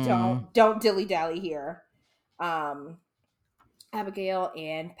 like, Mhm. don't dilly-dally here. Abigail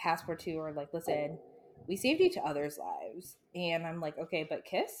and Passepartout are like, "Listen, we saved each other's lives. And I'm like, okay, but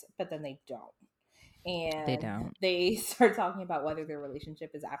kiss? But then they don't. They And don't. they start talking about whether their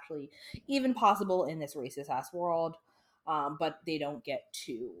relationship is actually even possible in this racist ass world. But they don't get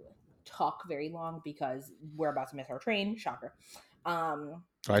to talk very long because we're about to miss our train. Shocker. So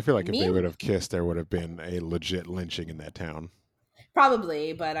I feel like if Me, they would have kissed, there would have been a legit lynching in that town.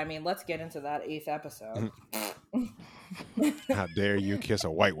 probably, but I mean, let's get into that 8th episode. How dare you kiss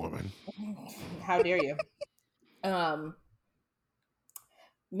a white woman? How dare you?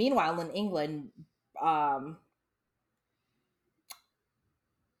 Meanwhile, in England,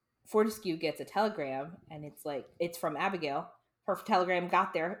 Fortescue gets a telegram, and it's from Abigail. Her telegram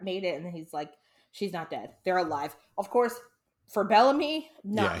got there, made it, and then he's like, she's not dead. They're alive. Of course, for Bellamy,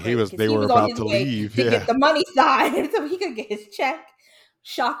 not Yeah, great, 'cause they he were was on about his to way leave. to Yeah. get the money side so he could get his check.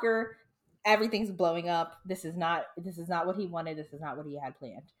 Shocker. Everything's blowing up. This is not what he wanted. This is not what he had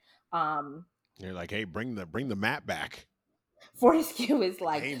planned. You're like, hey, bring the map back. Fortescue is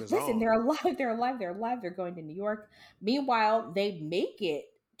like, Game is listen, on. they're alive, they're alive, they're alive, they're going to New York. Meanwhile, they make it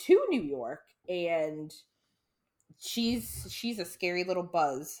to New York, and she's a scary little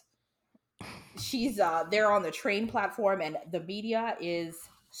buzz. She's they're on the train platform, and the media is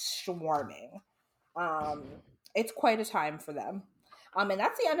swarming. It's quite a time for them. And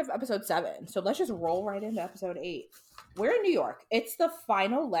that's the end of episode 7. So let's just roll right into episode 8. We're in New York. It's the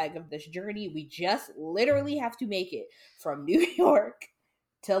final leg of this journey. We just literally have to make it from New York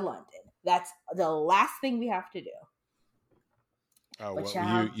to London. That's the last thing we have to do. Oh, But well,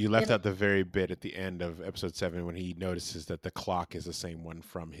 child, you left out the very bit at the end of episode 7 when he notices that the clock is the same one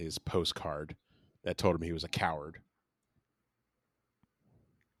from his postcard that told him he was a coward.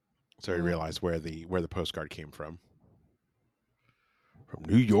 So he realized where the postcard came from. From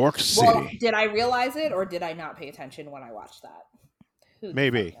New York City. Well, did I realize it, or did I not pay attention when I watched that? Who the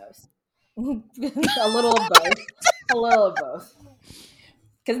Maybe. fuck knows? A little of both. A little of both.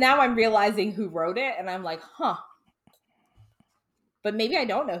 Because now I'm realizing who wrote it, and I'm like, huh. But maybe I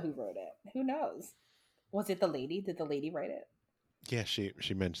don't know who wrote it. Who knows? Was it the lady? Did the lady write it? Yeah, she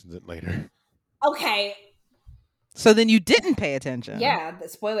mentions it later. Okay. So then you didn't pay attention. Yeah.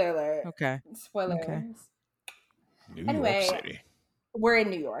 Spoiler alert. Okay. Spoiler Okay. alert. New Anyway, York City. We're in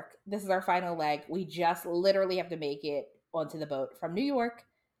New York. This is our final leg. We just literally have to make it onto the boat from New York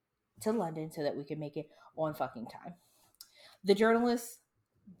to London so that we can make it on fucking time. The journalists,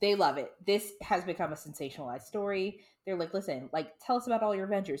 they love it. This has become a sensationalized story. They're like, listen, like, tell us about all your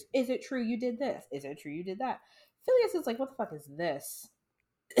adventures. Is it true you did this? Is it true you did that? Phileas is like, what the fuck is this?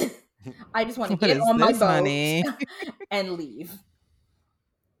 I just want to get on my boat honey? and leave.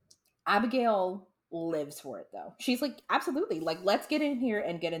 Abigail lives for it, though. She's like, absolutely, like, let's get in here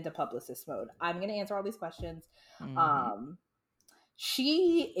and get into publicist mode. I'm gonna answer all these questions. Mhm.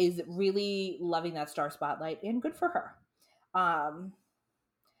 She is really loving that star spotlight, and good for her.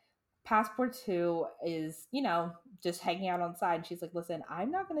 Passport 2 is, just hanging out on the side. She's like, listen,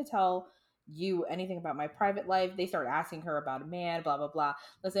 I'm not going to tell you anything about my private life. They start asking her about a man, blah, blah, blah.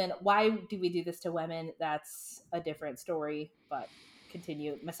 Listen, why do we do this to women? That's a different story, but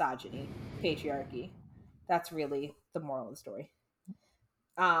continue. Misogyny, patriarchy. That's really the moral of the story.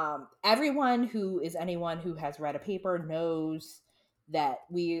 Everyone who is anyone who has read a paper knows that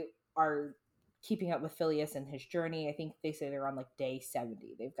we are keeping up with Phileas and his journey. I think they say they're on like day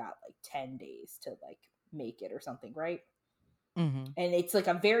 70. They've got like 10 days to like make it or something, right? Mhm. And it's like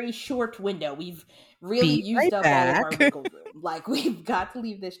a very short window. We've really Be used right up back. all of our wiggle room. Like, we've got to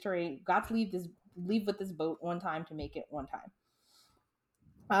leave this train, got to leave with this boat on time to make it on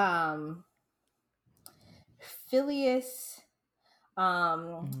time. Phileas,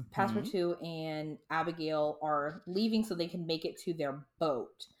 Passport 2 and Abigail are leaving so they can make it to their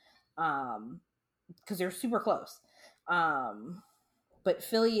boat. Because they're super close. But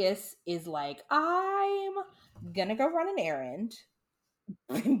Phileas is like, I'm gonna go run an errand.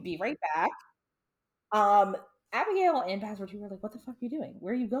 Be right back. Abigail and Passport 2 were like, what the fuck are you doing?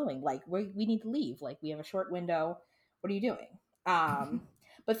 Where are you going? Like, we need to leave. Like, we have a short window. What are you doing?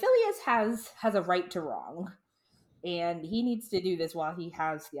 But Phileas has a right to wrong. And he needs to do this while he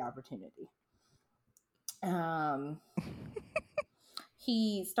has the opportunity.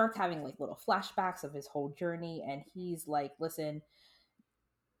 He starts having like little flashbacks of his whole journey, and he's like, listen,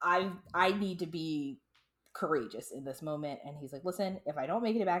 I need to be courageous in this moment. And he's like, listen, if I don't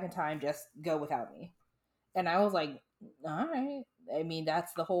make it back in time, just go without me. And I was like, all right. I mean,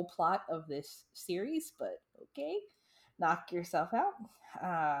 that's the whole plot of this series, but okay, knock yourself out.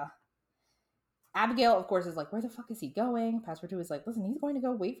 Abigail, of course, is like, where the fuck is he going? Passport 2 is like, listen, he's going to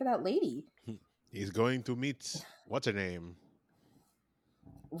go wait for that lady. He's going to meet, what's her name?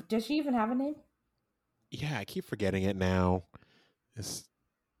 Does she even have a name? Yeah, I keep forgetting it now. It's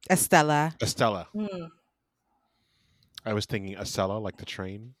Estella. Estella. Hmm. I was thinking Estella, like the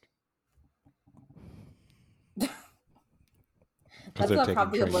train. Because That's they're not taking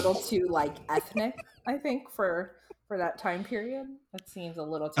probably a little trains. too like ethnic, I think, for that time period. That seems a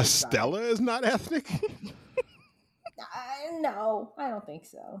little too exotic. Estella is not ethnic? No, I don't think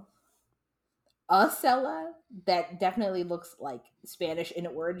so. Acela, that definitely looks like Spanish in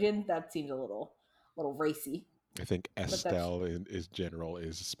origin. That seems a little racy. I think But that's Estelle is general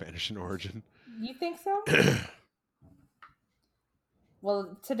is Spanish in origin. you think so?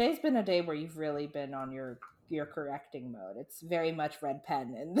 Well, today's been a day where you've really been on your correcting mode. It's very much red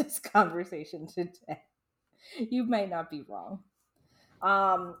pen in this conversation today. You might not be wrong.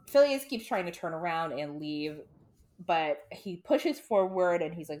 Phileas keeps trying to turn around and leave, but he pushes forward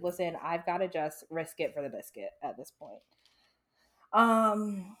and he's like, listen, I've got to just risk it for the biscuit at this point.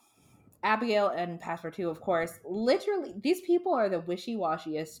 Abigail and Passepartout, of course, literally, these people are the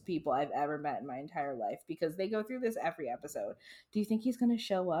wishy-washiest people I've ever met in my entire life because they go through this every episode. Do you think he's going to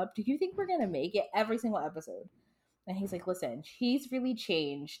show up? Do you think we're going to make it? Every single episode. And he's like, listen, he's really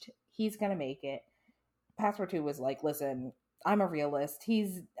changed. He's going to make it. Passepartout was like, listen, I'm a realist.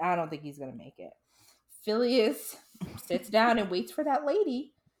 I don't think he's going to make it. Phileas sits down and waits for that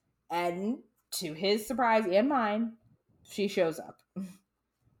lady. And to his surprise and mine, she shows up.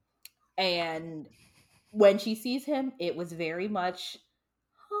 And when she sees him, it was very much,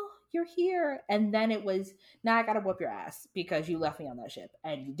 oh, you're here. And then it was, now I gotta whoop your ass because you left me on that ship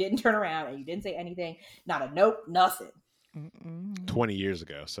and you didn't turn around and you didn't say anything. Not a note, nothing. 20 years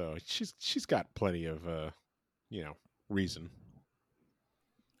ago, so she's got plenty of reason.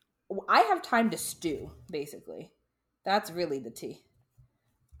 I have time to stew, basically. That's really the tea.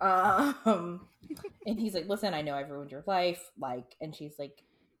 And he's like, listen, I know I've ruined your life. Like, and she's like,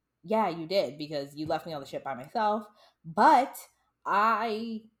 yeah, you did because you left me on the ship by myself. But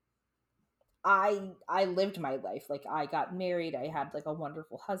I lived my life. Like, I got married. I had like a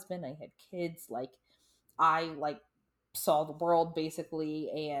wonderful husband. I had kids. Like, I like saw the world basically,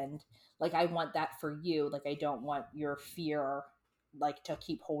 and like I want that for you. Like, I don't want your fear like to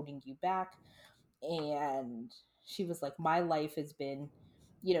keep holding you back. And she was like, my life has been,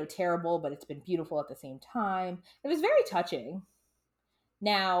 terrible, but it's been beautiful at the same time. It was very touching.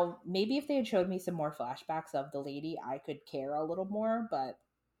 Now, maybe if they had showed me some more flashbacks of the lady, I could care a little more, but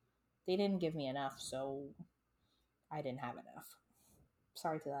they didn't give me enough, so I didn't have enough.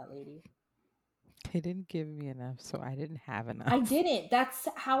 Sorry to that lady. They didn't give me enough, so I didn't have enough. I didn't. That's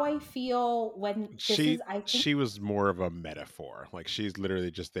how I feel when she was more of a metaphor. Like, she's literally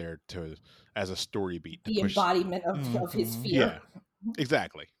just there as a story beat. The embodiment of his fear. Yeah,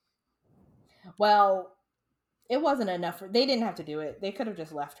 exactly. Well, it wasn't enough. They didn't have to do it. They could have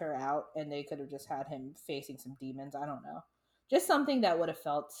just left her out and they could have just had him facing some demons. I don't know. Just something that would have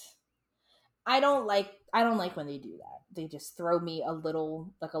felt. I don't like when they do that. They just throw me a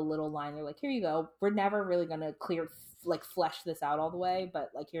little line. They're like, here you go. We're never really going to flesh this out all the way,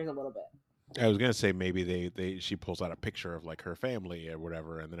 but like, here's a little bit. I was gonna say maybe she pulls out a picture of like her family or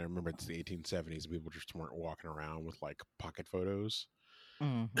whatever, and then I remember it's the 1870s. People just weren't walking around with like pocket photos.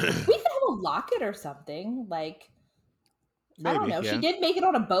 Mm-hmm. We could have a locket or something. Like, maybe, I don't know. Yeah. She did make it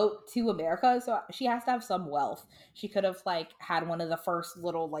on a boat to America, so she has to have some wealth. She could have like had one of the first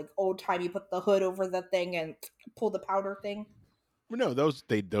little like old timey put the hood over the thing and pull the powder thing. No,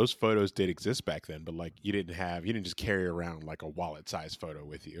 those photos did exist back then, but like you didn't just carry around like a wallet size photo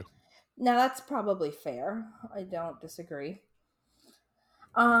with you. No, that's probably fair. I don't disagree.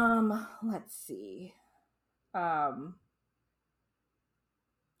 Let's see.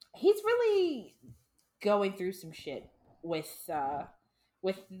 He's really going through some shit with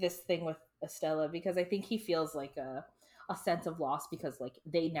this thing with Estella, because I think he feels like a sense of loss because like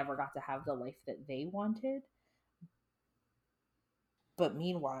they never got to have the life that they wanted. But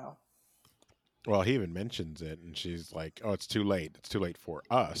meanwhile, well, he even mentions it, and she's like, "Oh, it's too late. It's too late for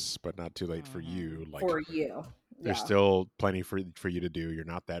us, but not too late for you. Like, for you, there's still plenty for you to do. You're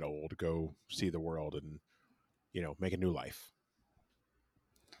not that old. Go see the world and make a new life."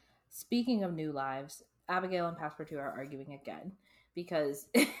 Speaking of new lives, Abigail and Passepartout are arguing again because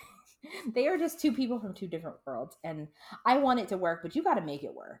they are just two people from two different worlds, and I want it to work, but you got to make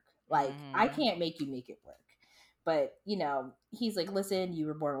it work. Like, I can't make you make it work. But, he's like, listen, you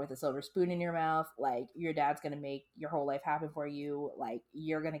were born with a silver spoon in your mouth. Like, your dad's going to make your whole life happen for you. Like,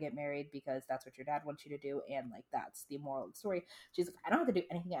 you're going to get married because that's what your dad wants you to do. And, like, that's the moral of the story. She's like, I don't have to do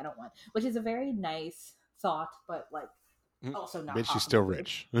anything I don't want, which is a very nice thought, but, like, also not possible. She's still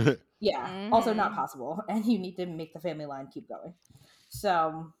rich. Yeah, also not possible. And you need to make the family line keep going.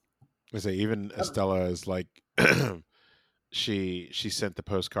 So I say even Estella is like she sent the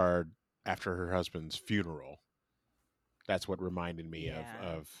postcard after her husband's funeral. That's what reminded me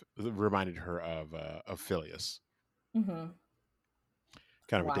of reminded her of Phileas. Mm-hmm.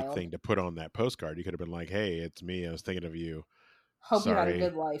 Kind of a dick Wild. thing to put on that postcard. You could have been like, "Hey, it's me. I was thinking of you. Hope you had a Sorry.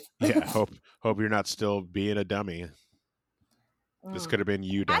 good life." Yeah, hope you're not still being a dummy. This could have been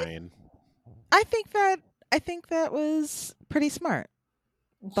you dying." I think that was pretty smart.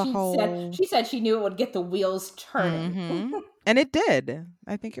 She said she knew it would get the wheels turning. Mm-hmm. And it did.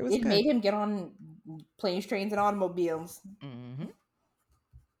 I think it was It good. made him get on planes, trains, and automobiles. Mm-hmm.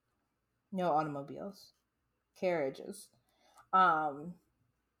 No automobiles. Carriages.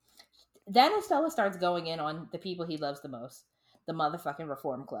 Then Estella starts going in on the people he loves the most. The motherfucking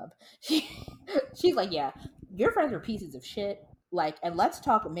Reform Club. She's like, yeah, your friends are pieces of shit. Like, and let's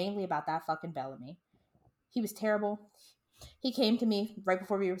talk mainly about that fucking Bellamy. He was terrible. He came to me right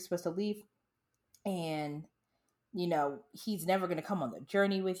before we were supposed to leave. And, you know, he's never going to come on the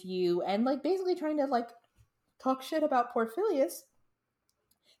journey with you. And, like, basically trying to, like, talk shit about poor Phileas.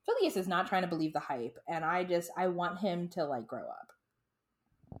 Phileas is not trying to believe the hype. And I want him to, like, grow up.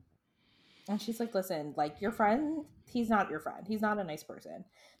 And she's like, listen, like, your friend, he's not your friend. He's not a nice person.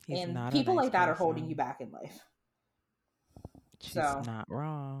 And people like that are holding you back in life. She's not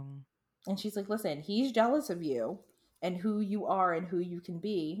wrong. And she's like, listen, he's jealous of you and who you are and who you can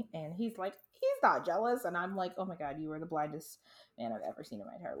be. And he's like, he's not jealous. And I'm like, oh my God, you are the blindest man I've ever seen in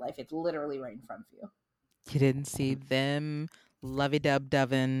my entire life. It's literally right in front of you. You didn't see them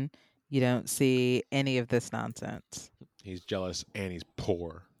lovey-dub-dubbing. You don't see any of this nonsense. He's jealous and he's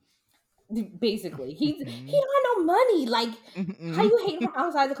poor. Basically, he don't got no money. Like, how you hate from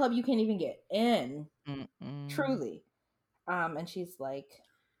outside the club? You can't even get in. Truly. And she's like,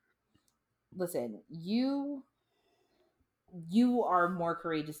 listen, you are more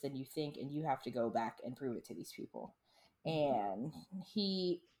courageous than you think, and you have to go back and prove it to these people. And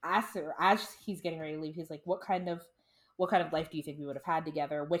he asks her, as he's getting ready to leave, he's like, what kind of life do you think we would have had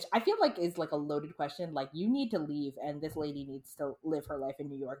together? Which I feel like is like a loaded question. Like, you need to leave, and this lady needs to live her life in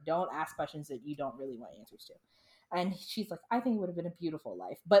New York. Don't ask questions that you don't really want answers to. And she's like, I think it would have been a beautiful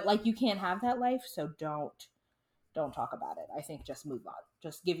life, but like, you can't have that life, so don't talk about it. I think just move on.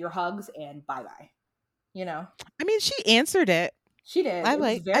 Just give your hugs and bye-bye. You know? I mean, she answered it. She did. I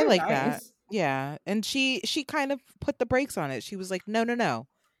like nice. that. Yeah. And she kind of put the brakes on it. She was like, no.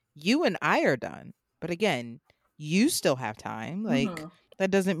 You and I are done. But again, you still have time. Like,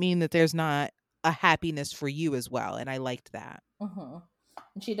 that doesn't mean that there's not a happiness for you as well. And I liked that. And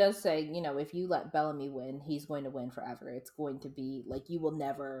she does say, you know, if you let Bellamy win, he's going to win forever. It's going to be like, you will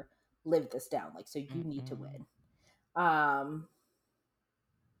never live this down. Like, so you need to win.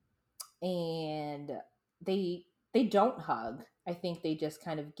 And they don't hug. I think they just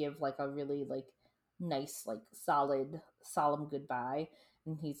kind of give like a really like nice, like solemn goodbye.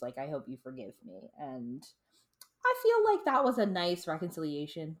 And he's like, I hope you forgive me. And I feel like that was a nice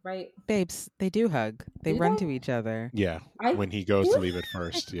reconciliation, right? Babes, they do hug. They run to each other. Yeah. When he goes to leave it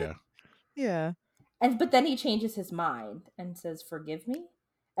first. Yeah. Yeah. But then he changes his mind and says, forgive me.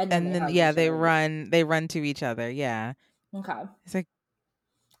 And then they run to each other. Yeah. Okay. It's like,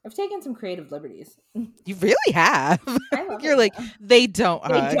 I've taken some creative liberties. You really have. I love You're like, they don't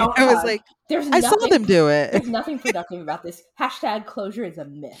hug. I was like, I saw them do it. There's nothing productive about this. # closure is a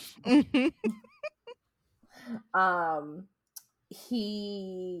myth.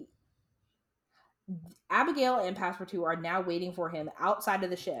 Abigail and Passepartout are now waiting for him outside of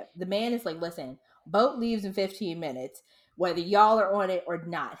the ship. The man is like, listen, boat leaves in 15 minutes. Whether y'all are on it or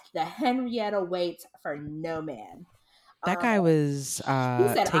not, the Henrietta waits for no man. That guy was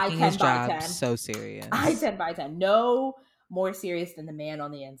taking his job so serious. I 10 by 10. No more serious than the man on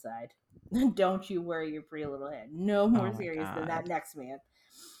the inside. Don't you worry your pretty little head. No more serious than that next man.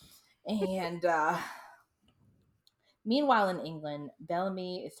 And meanwhile in England,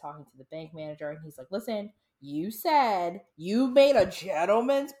 Bellamy is talking to the bank manager, and he's like, listen, you said you made a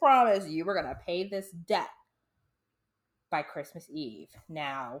gentleman's promise you were going to pay this debt by Christmas Eve.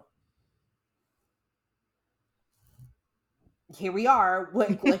 Now, here we are.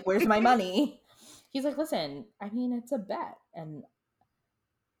 Like, where's my money? He's like, listen, I mean, it's a bet. And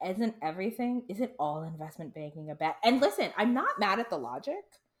isn't all investment banking a bet? And listen, I'm not mad at the logic.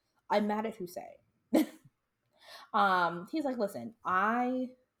 I'm mad at Hussein. He's like, listen,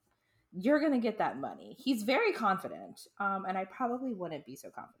 you're going to get that money. He's very confident. And I probably wouldn't be so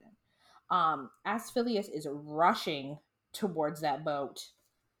confident. As Phileas is rushing towards that boat,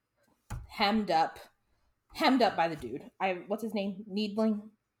 hemmed up by the dude. What's his name?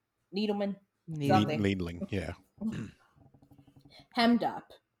 Needleman? Needling, yeah. Hemmed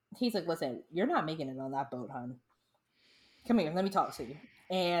up. he's like, listen, you're not making it on that boat, hon. Come here, let me talk to you.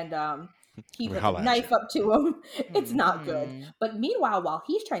 And he puts a knife up to him. It's not good. But meanwhile, while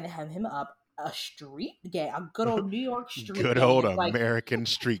he's trying to hem him up, a street gang, a good old New York street good gang, old like, American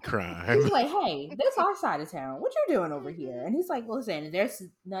street crime. He's like, hey, this our side of town. What you doing over here? And he's like, listen, there's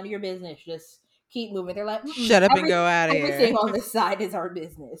none of your business. Just keep moving. They're like, shut up and go out of here. Everything on this side is our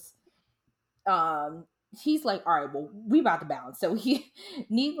business. He's like, all right, well, we about to bounce. So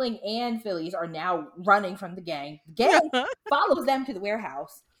Needling and Phileas are now running from the gang. The gang follows them to the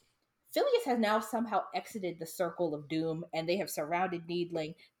warehouse. Phileas has now somehow exited the circle of doom, and they have surrounded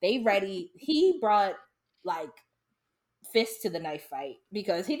Needling. He brought like fists to the knife fight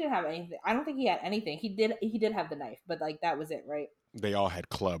because he didn't have anything. I don't think he had anything. He did have the knife, but like that was it, right? They all had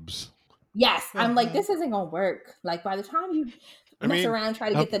clubs. Yes, I'm like, this isn't gonna work. Like by the time you mess around, try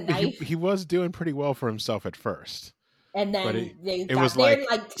to get the knife. He was doing pretty well for himself at first, and then it was like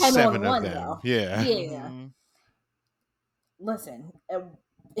 10 7 on 1 of them. though. Yeah. Mm-hmm. Listen,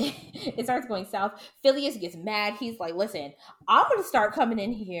 it starts going south. Phileas gets mad. He's like, listen, I'm gonna start coming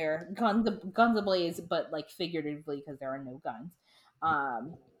in here, guns ablaze, but like figuratively because there are no guns.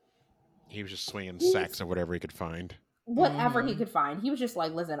 He was just swinging sacks of whatever he could find. Whatever he could find. He was just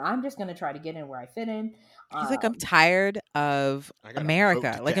like, listen, I'm just gonna try to get in where I fit in. He's like, I'm tired of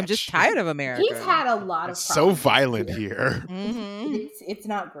America. Like, I'm just tired of America. He's had a lot of problems. So violent here. Mm-hmm. It's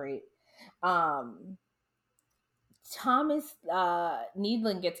not great. Thomas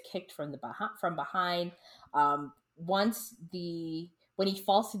Needling gets kicked from behind. When he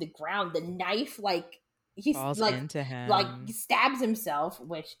falls to the ground, the knife he falls like into him, like stabs himself,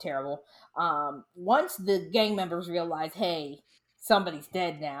 which terrible. Once the gang members realize, hey, somebody's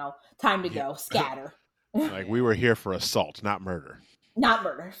dead now, time to go, scatter. Like, we were here for assault, not murder. Not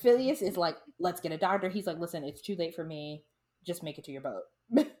murder. Phileas is like, let's get a doctor. He's like, listen, it's too late for me. Just make it to your boat.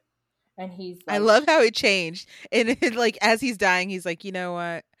 And he's like, I love how it changed. And like, as he's dying, he's like, you know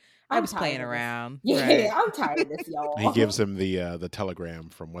what? I'm just playing around. Yeah, right? I'm tired of this, y'all. He gives him the telegram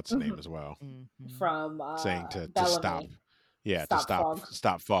from what's his name as well. From saying to stop. Yeah,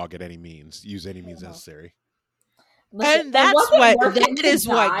 stop fog at any means. Use any means necessary. Listen, and that is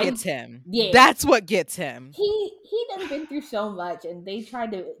what gets him. Yeah. That's what gets him. He done been through so much, and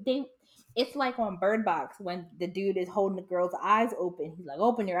it's like on Bird Box when the dude is holding the girl's eyes open. He's like,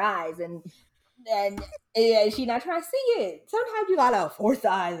 open your eyes, and she not trying to see it. Sometimes you gotta force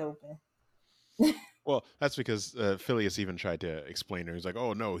the eyes open. Well, that's because Phileas even tried to explain to her. He's like,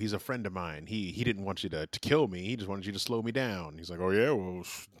 oh no, he's a friend of mine. He didn't want you to kill me. He just wanted you to slow me down. He's like, oh yeah, well,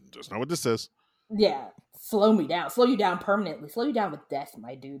 that's not what this is. Yeah, slow me down. Slow you down permanently. Slow you down with death,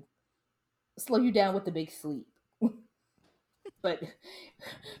 my dude. Slow you down with the big sleep. But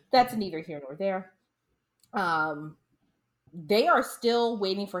that's neither here nor there. They are still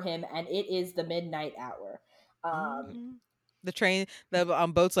waiting for him, and it is the midnight hour. The train, the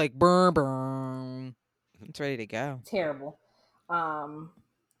boat's like, burn, burn. It's ready to go. Terrible. But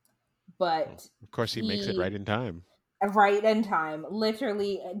of course he makes it right in time. Right in time.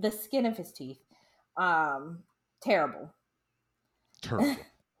 Literally, the skin of his teeth. Terrible.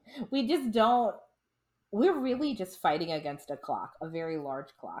 We're really just fighting against a clock, a very large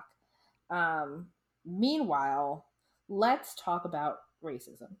clock. Meanwhile, let's talk about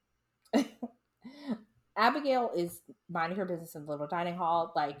racism. Abigail is minding her business in the little dining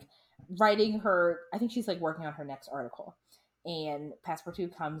hall, like writing I think she's like working on her next article. And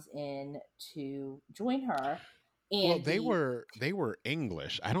Passepartout comes in to join her. And they were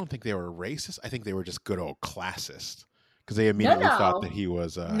English. I don't think they were racist. I think they were just good old classist. Because they immediately thought that he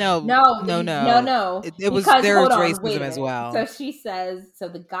was no. It was there was racism as well. So she says, so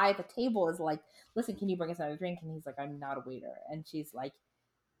the guy at the table is like, listen, can you bring us another drink? And he's like, I'm not a waiter. And she's like,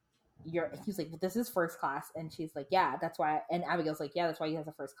 he's like, well, this is first class. And she's like, yeah, that's why. And Abigail's like, yeah, that's why he has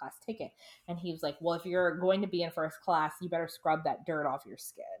a first class ticket. And he was like, well, if you're going to be in first class, you better scrub that dirt off your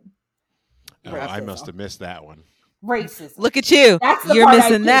skin. Oh, I must have missed that one. Racism. Look at you. You're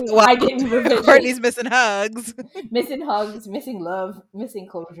missing that one. I didn't revision. Courtney's missing hugs. Missing hugs, missing love, missing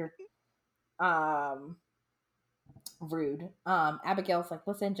closure. Rude. Abigail's like,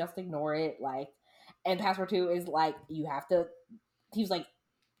 listen, just ignore it. Like, and Passepartout is like, you have to. He was like,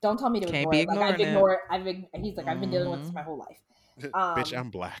 don't tell me to ignore it. Like, I've ignored it. He's like, I've been dealing with this my whole life. Bitch,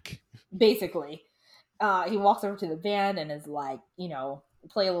 I'm black. Basically. He walks over to the band and is like,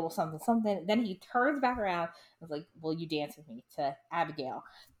 play a little something, something. Then he turns back around and is like, will you dance with me to Abigail?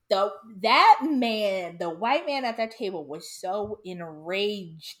 That man, the white man at that table was so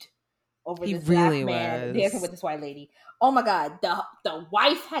enraged over He this black really man dancing was. with this white lady. Oh my God, the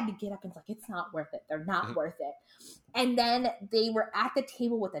wife had to get up and was like, it's not worth it. They're not worth it. And then they were at the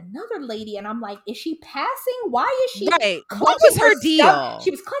table with another lady, and I'm like, is she passing? Why is she Right. What clutching was her stomach? deal?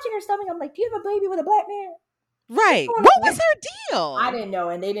 She was clutching her stomach. I'm like, do you have a baby with a black man? Right. What's going What on was there? her deal? I didn't know,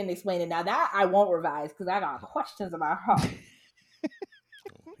 and they didn't explain it. Now that I won't revise because I got questions about her.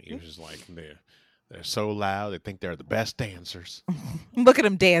 He was just like, they're so loud. They think they're the best dancers. Look at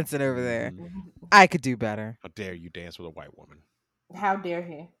him dancing over there. I could do better. How dare you dance with a white woman? How dare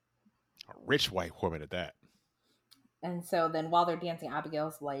he? A rich white woman at that. And so then while they're dancing,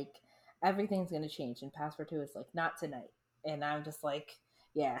 Abigail's like, everything's going to change. And Passepartout is like, not tonight. And I'm just like,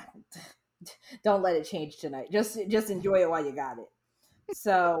 yeah, don't let it change tonight. Just enjoy it while you got it.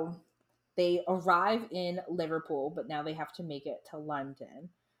 So they arrive in Liverpool, but now they have to make it to London.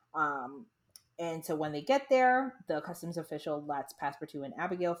 And so when they get there, the customs official lets Passepartout and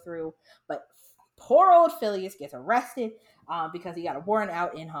Abigail through. But poor old Phileas gets arrested because he got a warrant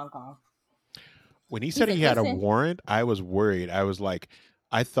out in Hong Kong. When he said he had a warrant, I was worried. I was like,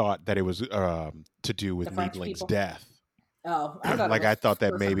 I thought that it was to do with Needling's death. Oh, I thought I thought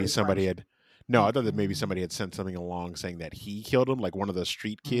that maybe somebody French. had. No, I thought that maybe somebody had sent something along saying that he killed him. Like one of the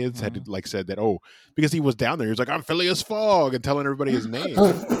street kids had like said that, oh, because he was down there, he was like, I'm Phileas Fogg, and telling everybody his name.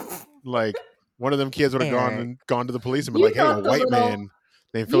 Like one of them kids would have gone to the police and been like, hey, a white man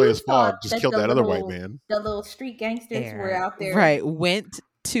named Phileas Fogg just killed that other white man. The little street gangsters were out there. Right. Went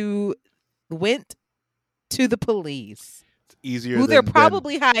to the police. It's easier who they're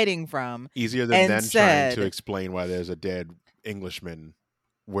probably hiding from. Easier than them trying to explain why there's a dead Englishman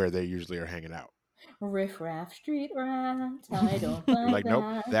where they usually are hanging out. Riff raff, street rats. I don't like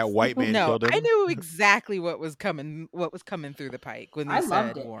nope, that white man killed him. I knew exactly what was coming through the pike when they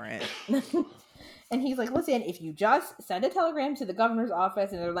said warrant. And he's like, listen, if you just send a telegram to the governor's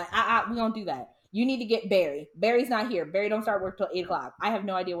office, and they're like, we don't do that. You need to get Barry. Barry's not here. Barry don't start work till 8 o'clock. I have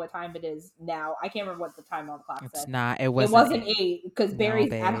no idea what time it is now. I can't remember what the time on the clock said. It wasn't 8 because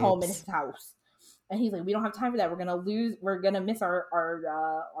Barry's at home in his house. And he's like, we don't have time for that. We're gonna miss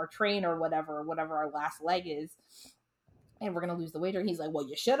our train or whatever our last leg is. And we're gonna lose the wager. And he's like, well,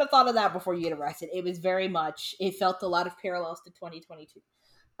 you should have thought of that before you get arrested. It felt a lot of parallels to 2022.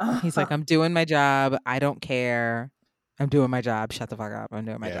 He's like, I'm doing my job. I don't care. I'm doing my job. Shut the fuck up. I'm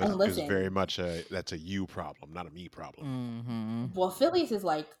doing my job. It's very much that's a you problem, not a me problem. Mm-hmm. Well, Phileas is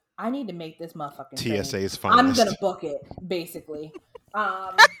like, I need to make this motherfucking TSA's thing. finest. I'm gonna book it, basically.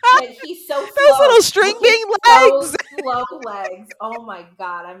 But he's so slow. Those little string bean legs. Slow legs. Oh my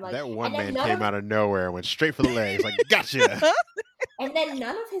God. I'm like, that one man came out of nowhere and went straight for the legs. Like, gotcha. And then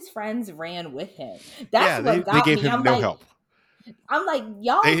none of his friends ran with him. They gave him no help. I'm like,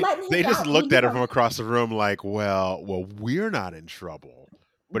 y'all letting him They just looked at him from across the room like, well, we're not in trouble.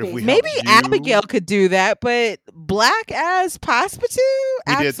 But if we maybe Abigail could do that, but black as Passepartout?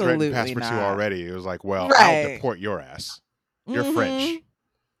 He did threaten Passepartout already. It was like, well, I'll deport your ass. You're French.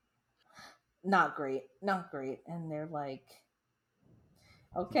 Not great. And they're like,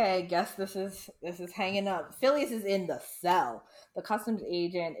 okay, I guess this is hanging up. Phileas is in the cell. The customs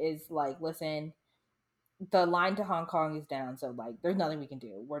agent is like, listen, the line to Hong Kong is down, so like there's nothing we can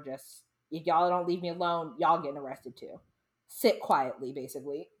do. We're just, if y'all don't leave me alone, y'all getting arrested too. Sit quietly,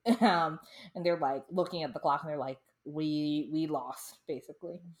 basically. And they're like looking at the clock and they're like, we lost,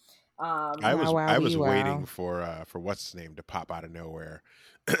 basically. I was waiting for what's his name to pop out of nowhere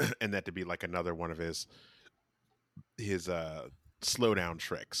and that to be like another one of his slow down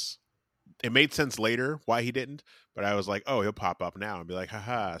tricks. It made sense later why he didn't, but I was like, oh, he'll pop up now and be like,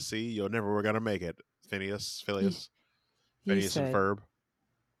 haha, see, you'll never were gonna make it. Phineas and Ferb.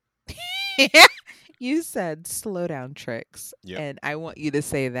 You said slow down tricks. Yep. And I want you to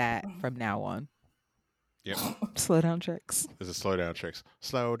say that from now on. Yep. Slow down tricks. This is slow down tricks.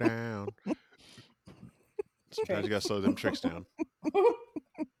 Slow down. Sometimes you gotta slow them tricks down.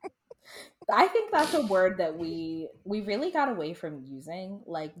 I think that's a word that we really got away from using.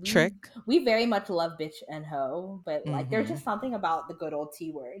 Like trick. We very much love bitch and hoe, but like there's just something about the good old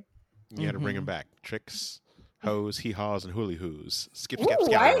T word. You got to bring them back. Tricks, hoes, hee-haws, and hooly-hoos. Skip,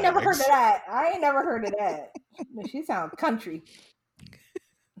 I ain't never heard of that. She sounds country.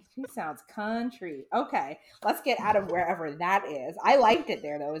 Okay, let's get out of wherever that is. I liked it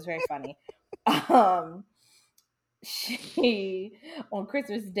there, though. It was very funny. She, on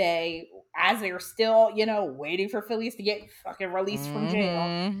Christmas Day, as they're still, waiting for Phileas to get fucking released from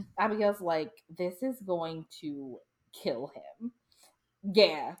jail, Abigail's like, this is going to kill him.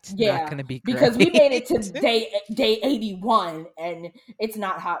 It's not gonna be great. Because we made it to day 81 and it's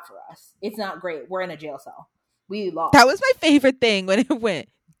not hot for us. It's not great. We're in a jail cell. We lost. That was my favorite thing when it went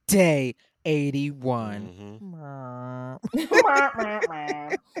Day 81. Mhm.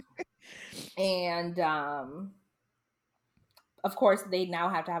 And of course, they now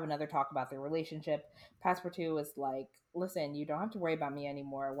have to have another talk about their relationship. Passepartout was like, listen, you don't have to worry about me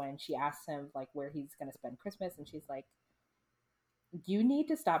anymore. When she asks him like where he's going to spend Christmas, and she's like, you need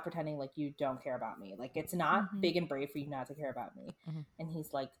to stop pretending like you don't care about me. Like, it's not big and brave for you not to care about me. And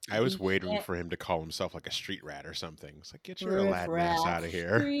he's like, I was "We waiting can't- for him to call himself like a street rat or something. It's like, get your Riff Aladdin ass raff, out of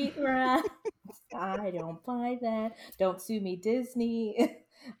here. street rat. I don't buy that. Don't sue me, Disney."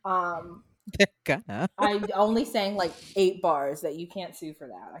 They're gonna. I only sang like 8 bars that you can't sue for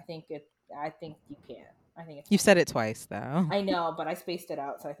that. I think you can. I think it's You've said it twice, though. I know, but I spaced it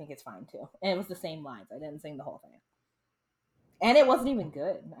out, so I think it's fine too. And it was the same lines. I didn't sing the whole thing. And it wasn't even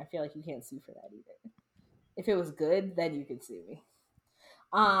good. I feel like you can't sue for that either. If it was good, then you could sue me.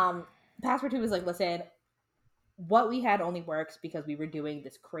 Passepartout was like, listen, what we had only works because we were doing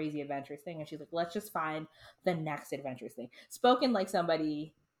this crazy adventurous thing. And she's like, let's just find the next adventurous thing. Spoken like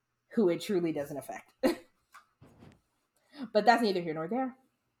somebody who it truly doesn't affect. But that's neither here nor there.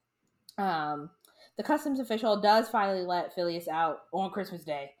 The customs official does finally let Phileas out on Christmas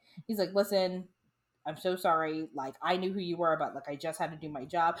Day. He's like, listen, I'm so sorry. Like, I knew who you were, but like, I just had to do my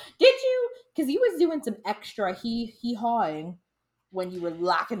job. Did you? Because he was doing some extra hawing when you were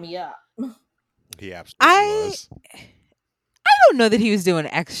locking me up. He absolutely I was. don't know that he was doing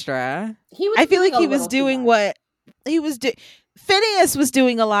extra. He was. I feel doing like a he was little too doing much. what he was doing. Phineas was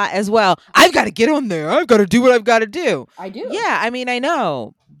doing a lot as well. I've got to get on there. I've got to do what I've got to do. I do. Yeah, I mean, I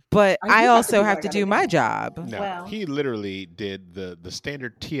know, but I do I have to also do what have I to gotta do do. my job. No, Well- he literally did the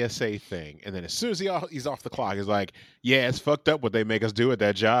standard TSA thing, and then as soon as he's off the clock, he's like, "Yeah, it's fucked up what they make us do at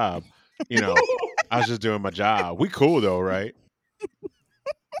that job." You know, I was just doing my job. We cool though, right?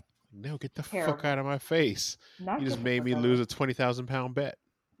 No, get the fuck Terrible. out of my face! Not You just get the made fuck me out. lose a 20,000-pound bet.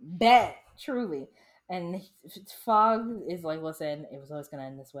 Bet, truly. And Fogg is like, listen, it was always going to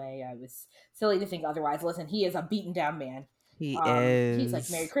end this way. I was silly to think otherwise. Listen, he is a beaten down man. He is. He's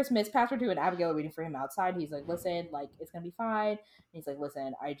like, Merry Christmas. Passepartout and Abigail are waiting for him outside. He's like, listen, like, it's going to be fine. And he's like,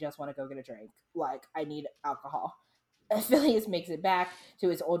 listen, I just want to go get a drink. Like, I need alcohol. And Phileas makes it back to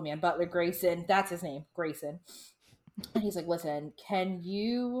his old man butler, Grayson. That's his name, Grayson. And he's like, listen, can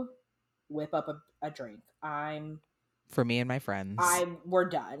you whip up a drink? For me and my friends. We're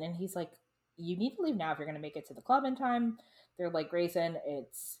done. And he's like, you need to leave now if you're going to make it to the club in time. They're like, Grayson,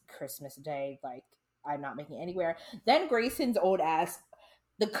 it's Christmas Day. Like, I'm not making it anywhere. Then Grayson's old ass,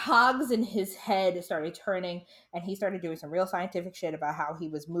 the cogs in his head started turning, and he started doing some real scientific shit about how he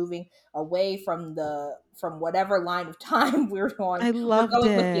was moving away from whatever line of time we were on. I loved we're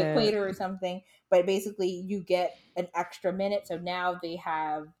going it. with the equator or something. But basically, you get an extra minute. So now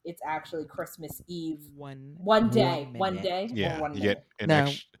it's actually Christmas Eve. One day. Yeah, Or 1 you minute. get an No.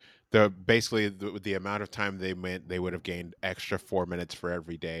 extra. The amount of time they would have gained extra 4 minutes for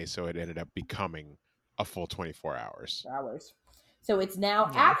every day, so it ended up becoming a full 24 hours. So it's now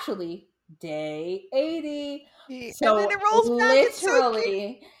Yeah. actually day 80. And So then it rolls back. It's so cute.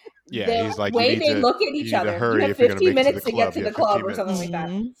 literally, Yeah, the he's like, way you need they to look at you each need to other. hurry You have if you're gonna 15 make it minutes to get to You the have club 15 or something like that.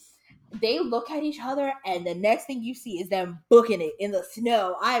 Mhm. They look at each other, and the next thing you see is them booking it in the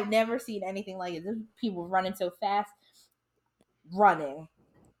snow. I've never seen anything like it. There's people running so fast,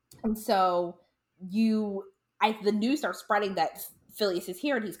 and so the news starts spreading that Phileas is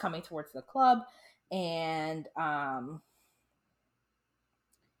here and he's coming towards the club, and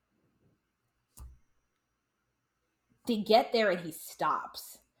they get there and he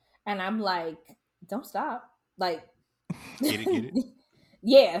stops, and I'm like, don't stop, like, Get it?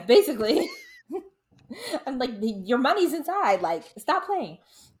 yeah, basically. I'm like, your money's inside, like, stop playing.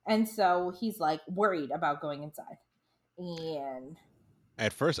 And so he's like worried about going inside, and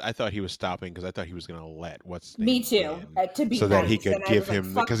At first, I thought he was stopping because I thought he was going to let what's me too, to be so that he nice. could And I give was like,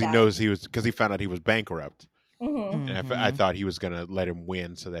 him fuck because he that. knows because he found out he was bankrupt, Mhm. and I thought he was going to let him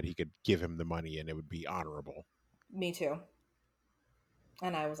win so that he could give him the money and it would be honorable. Me too.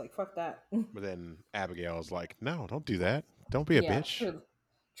 And I was like, fuck that. But then Abigail was like, "No, don't do that. Don't be a Yeah, bitch.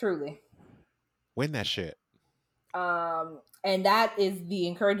 truly. Win that shit." And that is the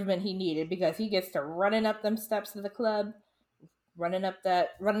encouragement he needed, because he gets to running up them steps of the club, running up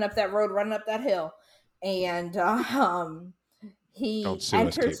that road, running up that hill, and he Don't sue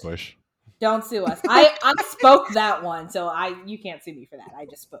us, Kate enters. Bush. Don't sue us. I spoke that one, so you can't sue me for that. I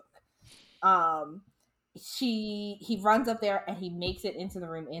just spoke. He runs up there and he makes it into the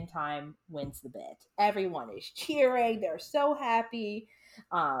room in time, wins the bet. Everyone is cheering. They're so happy.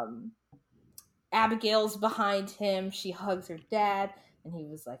 Abigail's behind him. She hugs her dad, and he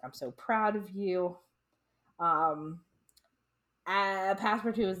was like, I'm so proud of you.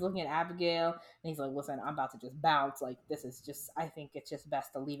 Passepartout is looking at Abigail, and he's like, "Listen, I'm about to just bounce. Like, this is just. I think it's just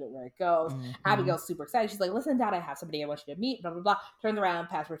best to leave it where it goes." Abigail's super excited. She's like, "Listen, Dad, I have somebody I want you to meet." Blah blah blah. Turns around,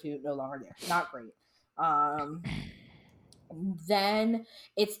 Passepartout no longer there. Not great. Then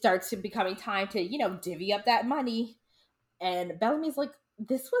it starts to becoming time to divvy up that money, and Bellamy's like,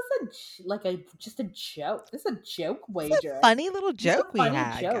 "This was just a joke. This is a joke wager. It's a funny little joke we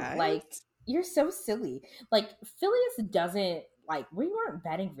had, joke. guys. Like, you're so silly. Like, Phileas doesn't we weren't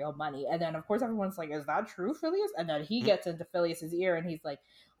betting real money." And then of course everyone's like, "Is that true, Phileas?" And then he gets into Phileas's ear and he's like,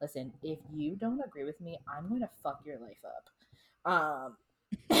 "Listen, if you don't agree with me, I'm gonna fuck your life up."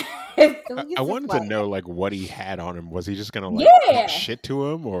 I wanted to know what he had on him. Was he just gonna talk shit to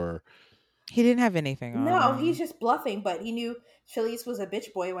him, or he didn't have anything on? No, he's just bluffing. But he knew Phileas was a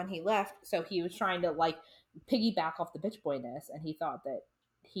bitch boy when he left, so he was trying to piggyback off the bitch boyness, and he thought that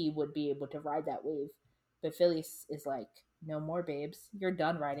he would be able to ride that wave. But Phileas is like, "No more, babes. You're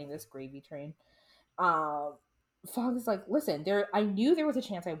done riding this gravy train." Fogg is like, "Listen, I knew there was a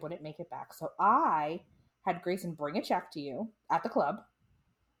chance I wouldn't make it back, so I had Grayson bring a check to you at the club."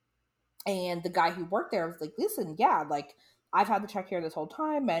 And the guy who worked there was like, "Listen, yeah, I've had the check here this whole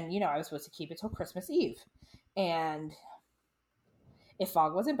time, and I was supposed to keep it till Christmas Eve. And if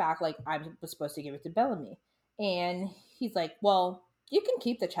Fogg wasn't back, I was supposed to give it to Bellamy." And he's like, "Well, you can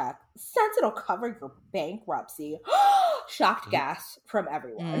keep the check since it'll cover your bankruptcy." Shocked gas from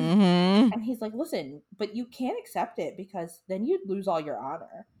everyone. And he's like, "Listen, but you can't accept it because then you'd lose all your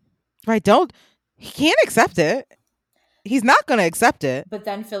honor." Right? He can't accept it. He's not going to accept it. But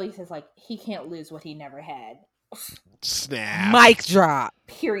then Phileas is like, he can't lose what he never had. Snap. Mic drop.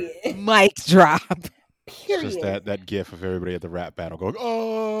 Period. Mic drop. Period. It's just that gif of everybody at the rap battle going,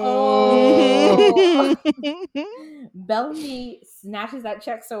 "Oh!" Bellamy snatches that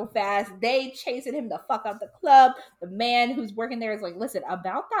check so fast, they chasing him the fuck out the club. The man who's working there is like, "Listen,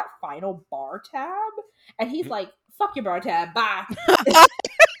 about that final bar tab," and he's like, "Fuck your bar tab, bye."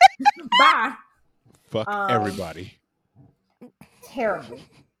 Bye. Fuck everybody. Terrible.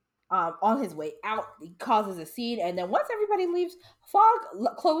 On his way out, he causes a scene, and then once everybody leaves,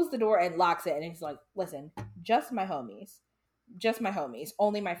 Fogg closed the door and locks it, and he's like, "Listen, just my homies,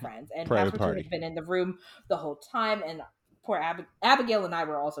 only my friends." And Passepartout had been in the room the whole time, and poor Abigail and I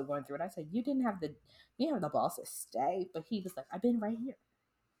were also going through it. I said, you didn't have the balls to stay," but he was like, "I've been right here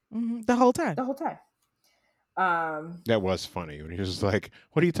the whole time." That was funny when he was like,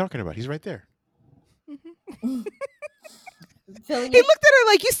 "What are you talking about? He's right there." He looked at her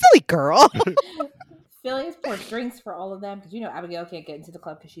like, "You silly girl." Phileas poured drinks for all of them because Abigail can't get into the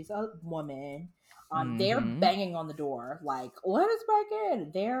club because she's a woman. They're banging on the door like, "Let us back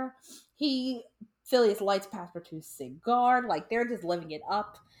in." Phileas lights Passepartout's cigar, they're just living it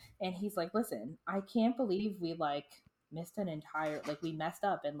up, and he's like, "Listen, I can't believe we missed an entire we messed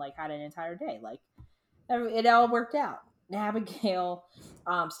up and had an entire day. It all worked out." Abigail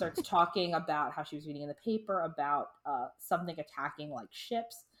starts talking about how she was reading in the paper about something attacking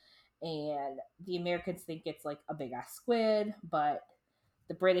ships, and the Americans think it's a big ass squid, but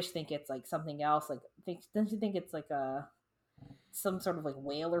the British think it's something else. Don't you think it's some sort of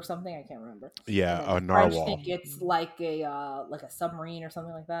whale or something? I can't remember. Yeah, a French narwhal. think it's a submarine or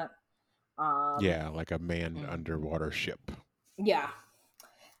something like that. Yeah, like a manned underwater ship. Yeah.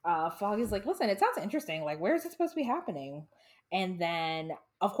 Fogg is like, "Listen, it sounds interesting. Where is it supposed to be happening?" And then,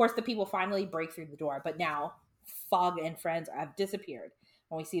 of course, the people finally break through the door. But now, Fogg and friends have disappeared.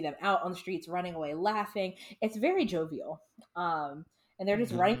 And we see them out on the streets, running away, laughing. It's very jovial. And they're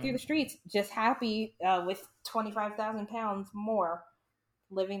just running through the streets, just happy with 25,000 pounds more,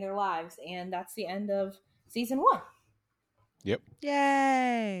 living their lives. And that's the end of season 1. Yep.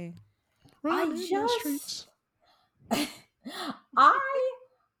 Yay.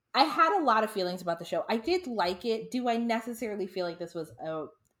 I had a lot of feelings about the show. I did like it. Do I necessarily feel like this was a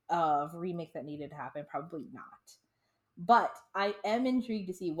remake that needed to happen? Probably not. But I am intrigued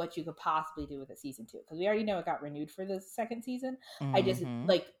to see what you could possibly do with it season 2. Because we already know it got renewed for the second season. I just,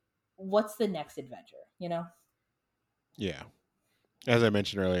 what's the next adventure, Yeah. As I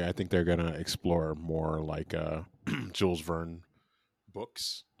mentioned earlier, I think they're going to explore more Jules Verne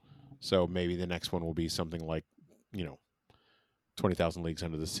books. So maybe the next one will be something 20,000 Leagues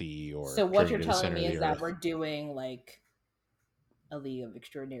Under the Sea, or so what you're telling me is that we're doing a League of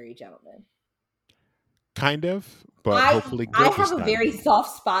Extraordinary Gentlemen. Kind of, but hopefully good. I have a very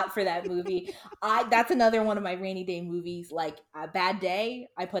soft spot for that movie. That's another one of my rainy day movies. A Bad Day,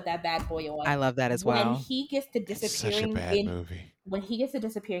 I put that bad boy on. I love that as well. When he gets to disappearing, such a bad movie. When he gets to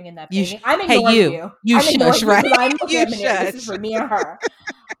disappearing in that painting, I'm ignoring you. You shush, right? I'm You shush. This is for me and her.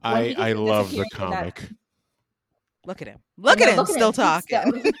 I love the comic. Look at him. Look at him. Still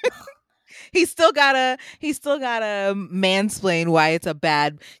talking. He's still gotta mansplain why it's a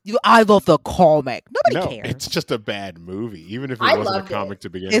bad. I love the comic. Nobody cares. It's just a bad movie. Even if it wasn't a comic to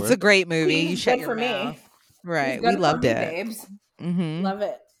begin with, it's a great movie. You shut your mouth. Me. Right, we loved it. Babes. Mm-hmm. Love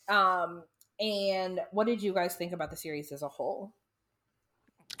it. And what did you guys think about the series as a whole?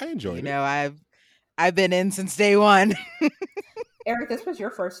 I enjoyed it. I've been in since day one. Eric, this was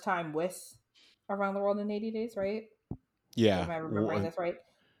your first time with Around the World in 80 Days, right? Yeah. Am I remembering this right?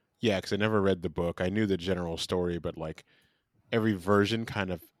 Yeah, because I never read the book. I knew the general story, but like every version kind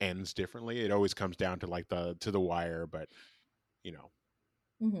of ends differently. It always comes down to like to the wire, but you know,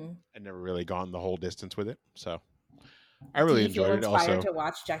 I never really gone the whole distance with it. So I really enjoyed it. Also, to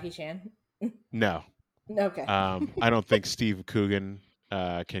watch Jackie Chan. No. Okay. I don't think Steve Coogan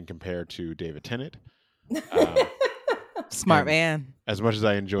can compare to David Tennant. Smart man. As much as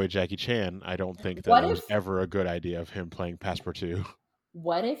I enjoy Jackie Chan, I don't think that was ever a good idea of him playing Passepartout.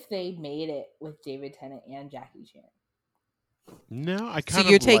 What if they made it with David Tennant and Jackie Chan? No, I kind of. So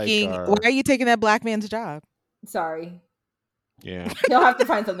you're taking. Why are you taking that black man's job? Sorry. Yeah. You'll have to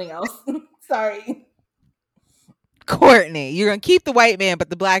find something else. Sorry. Courtney, you're gonna keep the white man, but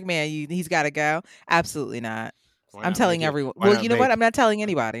the black man, he's got to go. Absolutely not. I'm telling everyone. Well, you know what? I'm not telling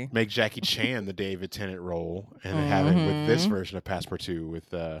anybody. Make Jackie Chan the David Tennant role, and have it with this version of Passepartout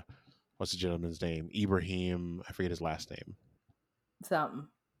with what's the gentleman's name? Ibrahim. I forget his last name. Something.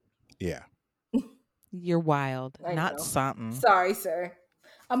 Yeah. You're wild. Not know. Something. Sorry, sir.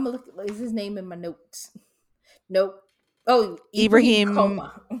 I'm gonna look. Is his name in my notes? Nope. Oh, Ibrahim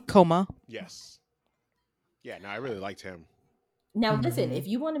Coma. Yes. Yeah. No, I really liked him. Now listen, if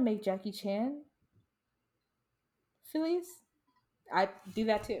you want to make Jackie Chan Phillies, I'd do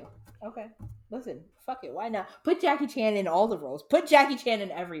that too. Okay. Listen, fuck it. Why not? Put Jackie Chan in all the roles. Put Jackie Chan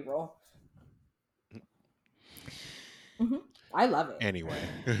in every role. I love it. Anyway.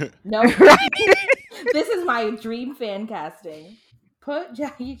 No. This is my dream fan casting. Put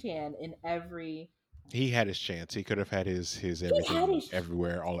Jackie Chan in every... He had his chance. He could have had his everything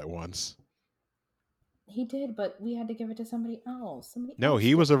everywhere all at once. He did, but we had to give it to somebody else.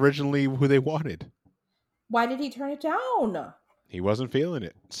 He was originally who they wanted. Why did he turn it down? He wasn't feeling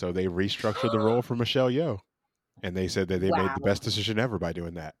it. So they restructured the role for Michelle Yeoh. And they said that they made the best decision ever by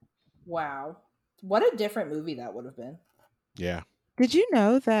doing that. Wow. What a different movie that would have been. Yeah. Did you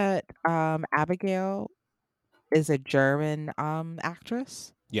know that Abigail is a German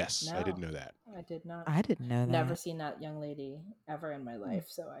actress? Yes, no, I didn't know that. I did not. I didn't know that. Never seen that young lady ever in my life,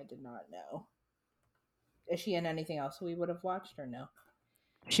 so I did not know. Is she in anything else we would have watched or no?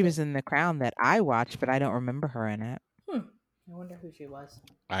 She was in The Crown that I watched, but I don't remember her in it. I wonder who she was.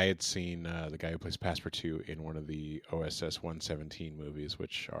 I had seen the guy who plays Passepartout in one of the OSS 117 movies,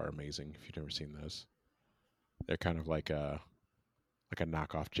 which are amazing if you've never seen those. They're kind of like a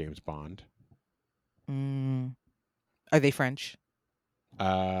knockoff James Bond. Are they French?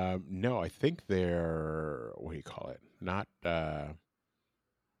 No, I think they're, what do you call it? Not, they're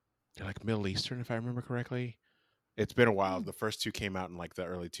like Middle Eastern, if I remember correctly. It's been a while. The first two came out in like the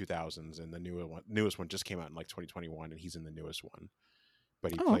early 2000s, and the newest one just came out in like 2021, and he's in the newest one.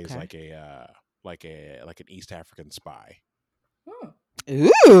 But he plays like an East African spy.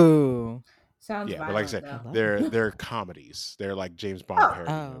 Ooh. Sounds but like I said, they're comedies. They're like James Bond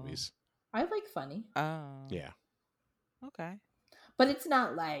parody movies. I like funny. Yeah. Okay. But it's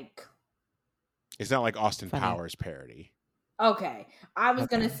not like Austin Powers parody. Okay. I was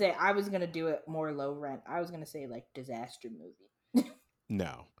going to do it more low rent. I was going to say like disaster movie.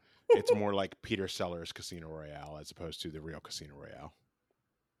 No. It's more like Peter Sellers' Casino Royale as opposed to the real Casino Royale.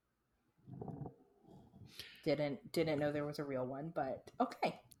 Didn't know there was a real one, but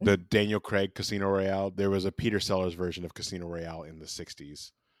okay. The Daniel Craig Casino Royale, there was a Peter Sellers version of Casino Royale in the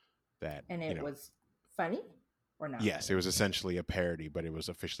 60s and it was funny or not? Yes, it was essentially a parody, but it was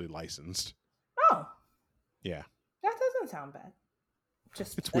officially licensed. Oh. Yeah. That doesn't sound bad.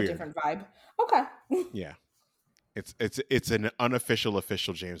 Just it's a weird. Different vibe. Okay. Yeah. It's an unofficial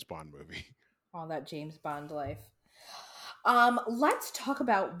official James Bond movie. All that James Bond life. Let's talk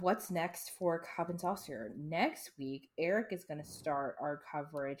about what's next for Cup and Saucer. Next week, Eric is going to start our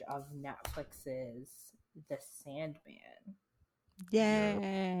coverage of Netflix's The Sandman.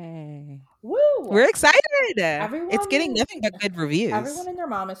 Yay! Woo! We're excited. It's getting nothing but good reviews. Everyone and their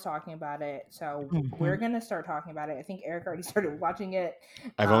mom is talking about it, so we're going to start talking about it. I think Eric already started watching it.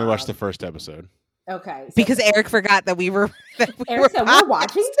 I've only watched the first episode. Okay. So because Eric forgot that we were... Eric said, we're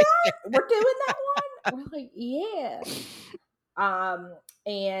watching that? We're doing that one? We're like, yeah.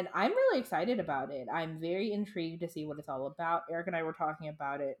 And I'm really excited about it. I'm very intrigued to see what it's all about. Eric and I were talking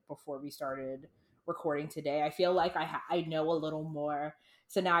about it before we started recording today. I feel like I know a little more.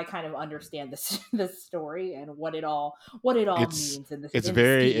 So now I kind of understand the story and what it all means. It's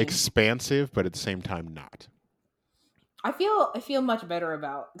very expansive, but at the same time not. I feel much better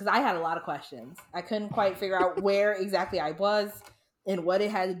about, because I had a lot of questions. I couldn't quite figure out where exactly I was and what it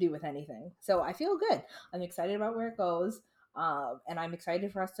had to do with anything. So I feel good. I'm excited about where it goes. And I'm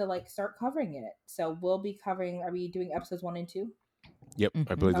excited for us to like start covering it. So we'll be covering, are we doing episodes 1 and 2? Yep.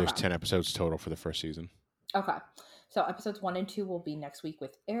 I believe there's 10 episodes total for the first season. Okay. So episodes 1 and 2 will be next week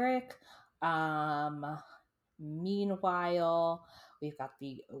with Eric. Meanwhile, we've got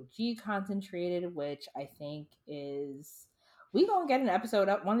the OG Concentrated, which I think is, we gonna get an episode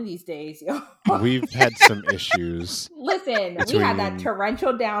up one of these days, yo. We've had some issues. Listen, we had that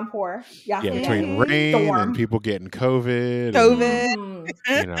torrential downpour. Between rain and people getting COVID.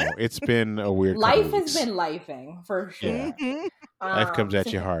 You know, it's been a weird life has been lifing for sure. Yeah. Life comes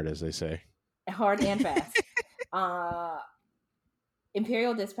at you hard, as they say. Hard and fast.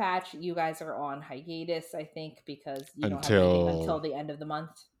 Imperial Dispatch, you guys are on hiatus, I think, because you don't have anything until the end of the month.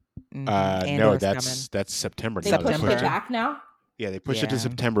 No, that's September. They pushed it back now. Yeah, they pushed it to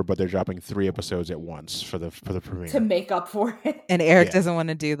September, but they're dropping 3 episodes at once for the premiere to make up for it. And Eric doesn't want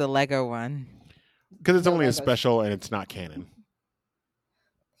to do the Lego one because it's only a special and it's not canon.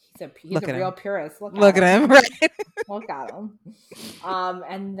 He's a real purist. Look at him. Right? Look at him.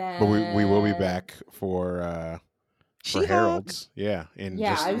 And then, but we will be back for Herald's. Yeah,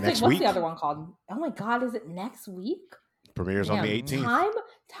 I was like, what's the other one called? Oh my God, is it next week? Premieres on the 18th.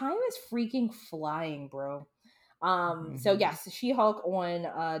 Time is freaking flying, bro. So yes, She-Hulk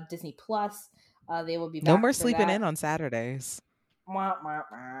on Disney Plus. They will be back. No more sleeping in on Saturdays. I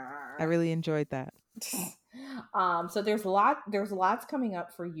really enjoyed that. So there's lots coming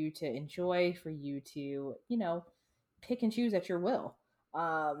up for you to enjoy, for you to, pick and choose at your will.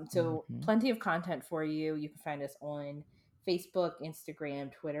 So plenty of content for you. You can find us on Facebook,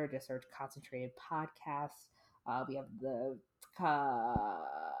 Instagram, Twitter. Just search Concentrated Podcast. We have the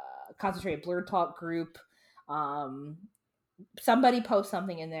Concentrated Blurred Talk group. Somebody post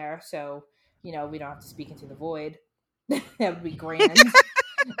something in there, so we don't have to speak into the void. That would be grand.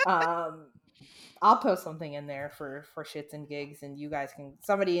 I'll post something in there for shits and gigs, and you guys can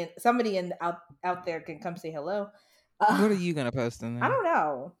somebody out there can come say hello. What are you gonna post in there? I don't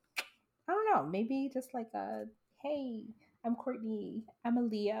know. Maybe just like hey, I'm Courtney. I'm a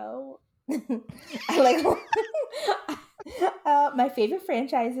Leo. I like my favorite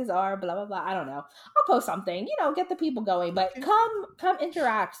franchises are blah blah blah. I don't know. I'll post something, get the people going. But come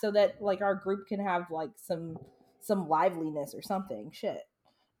interact so that like our group can have like some liveliness or something. Shit.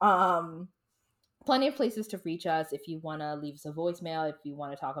 Plenty of places to reach us if you want to leave us a voicemail, if you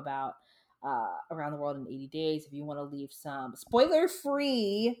want to talk about Around the World in 80 Days, if you want to leave some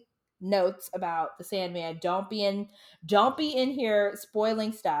spoiler-free notes about the Sandman. Don't be in here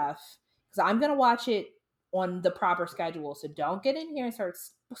spoiling stuff, because I'm gonna watch it on the proper schedule. So don't get in here and start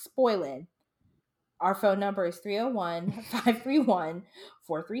spoiling. Our phone number is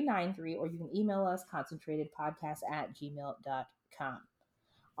 301-531-4393, or you can email us concentratedpodcast@gmail.com.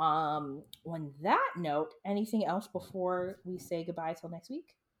 On that note, anything else before we say goodbye till next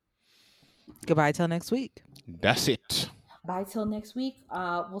week? Goodbye till next week. That's it. Bye till next week.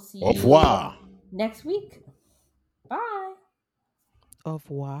 We'll see you. Au revoir. Next week. Bye. Au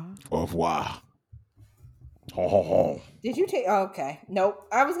revoir. Au revoir. Ho ho ho. Did you take? Oh, okay. Nope.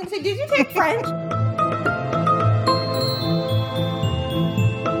 I was gonna say, did you take French?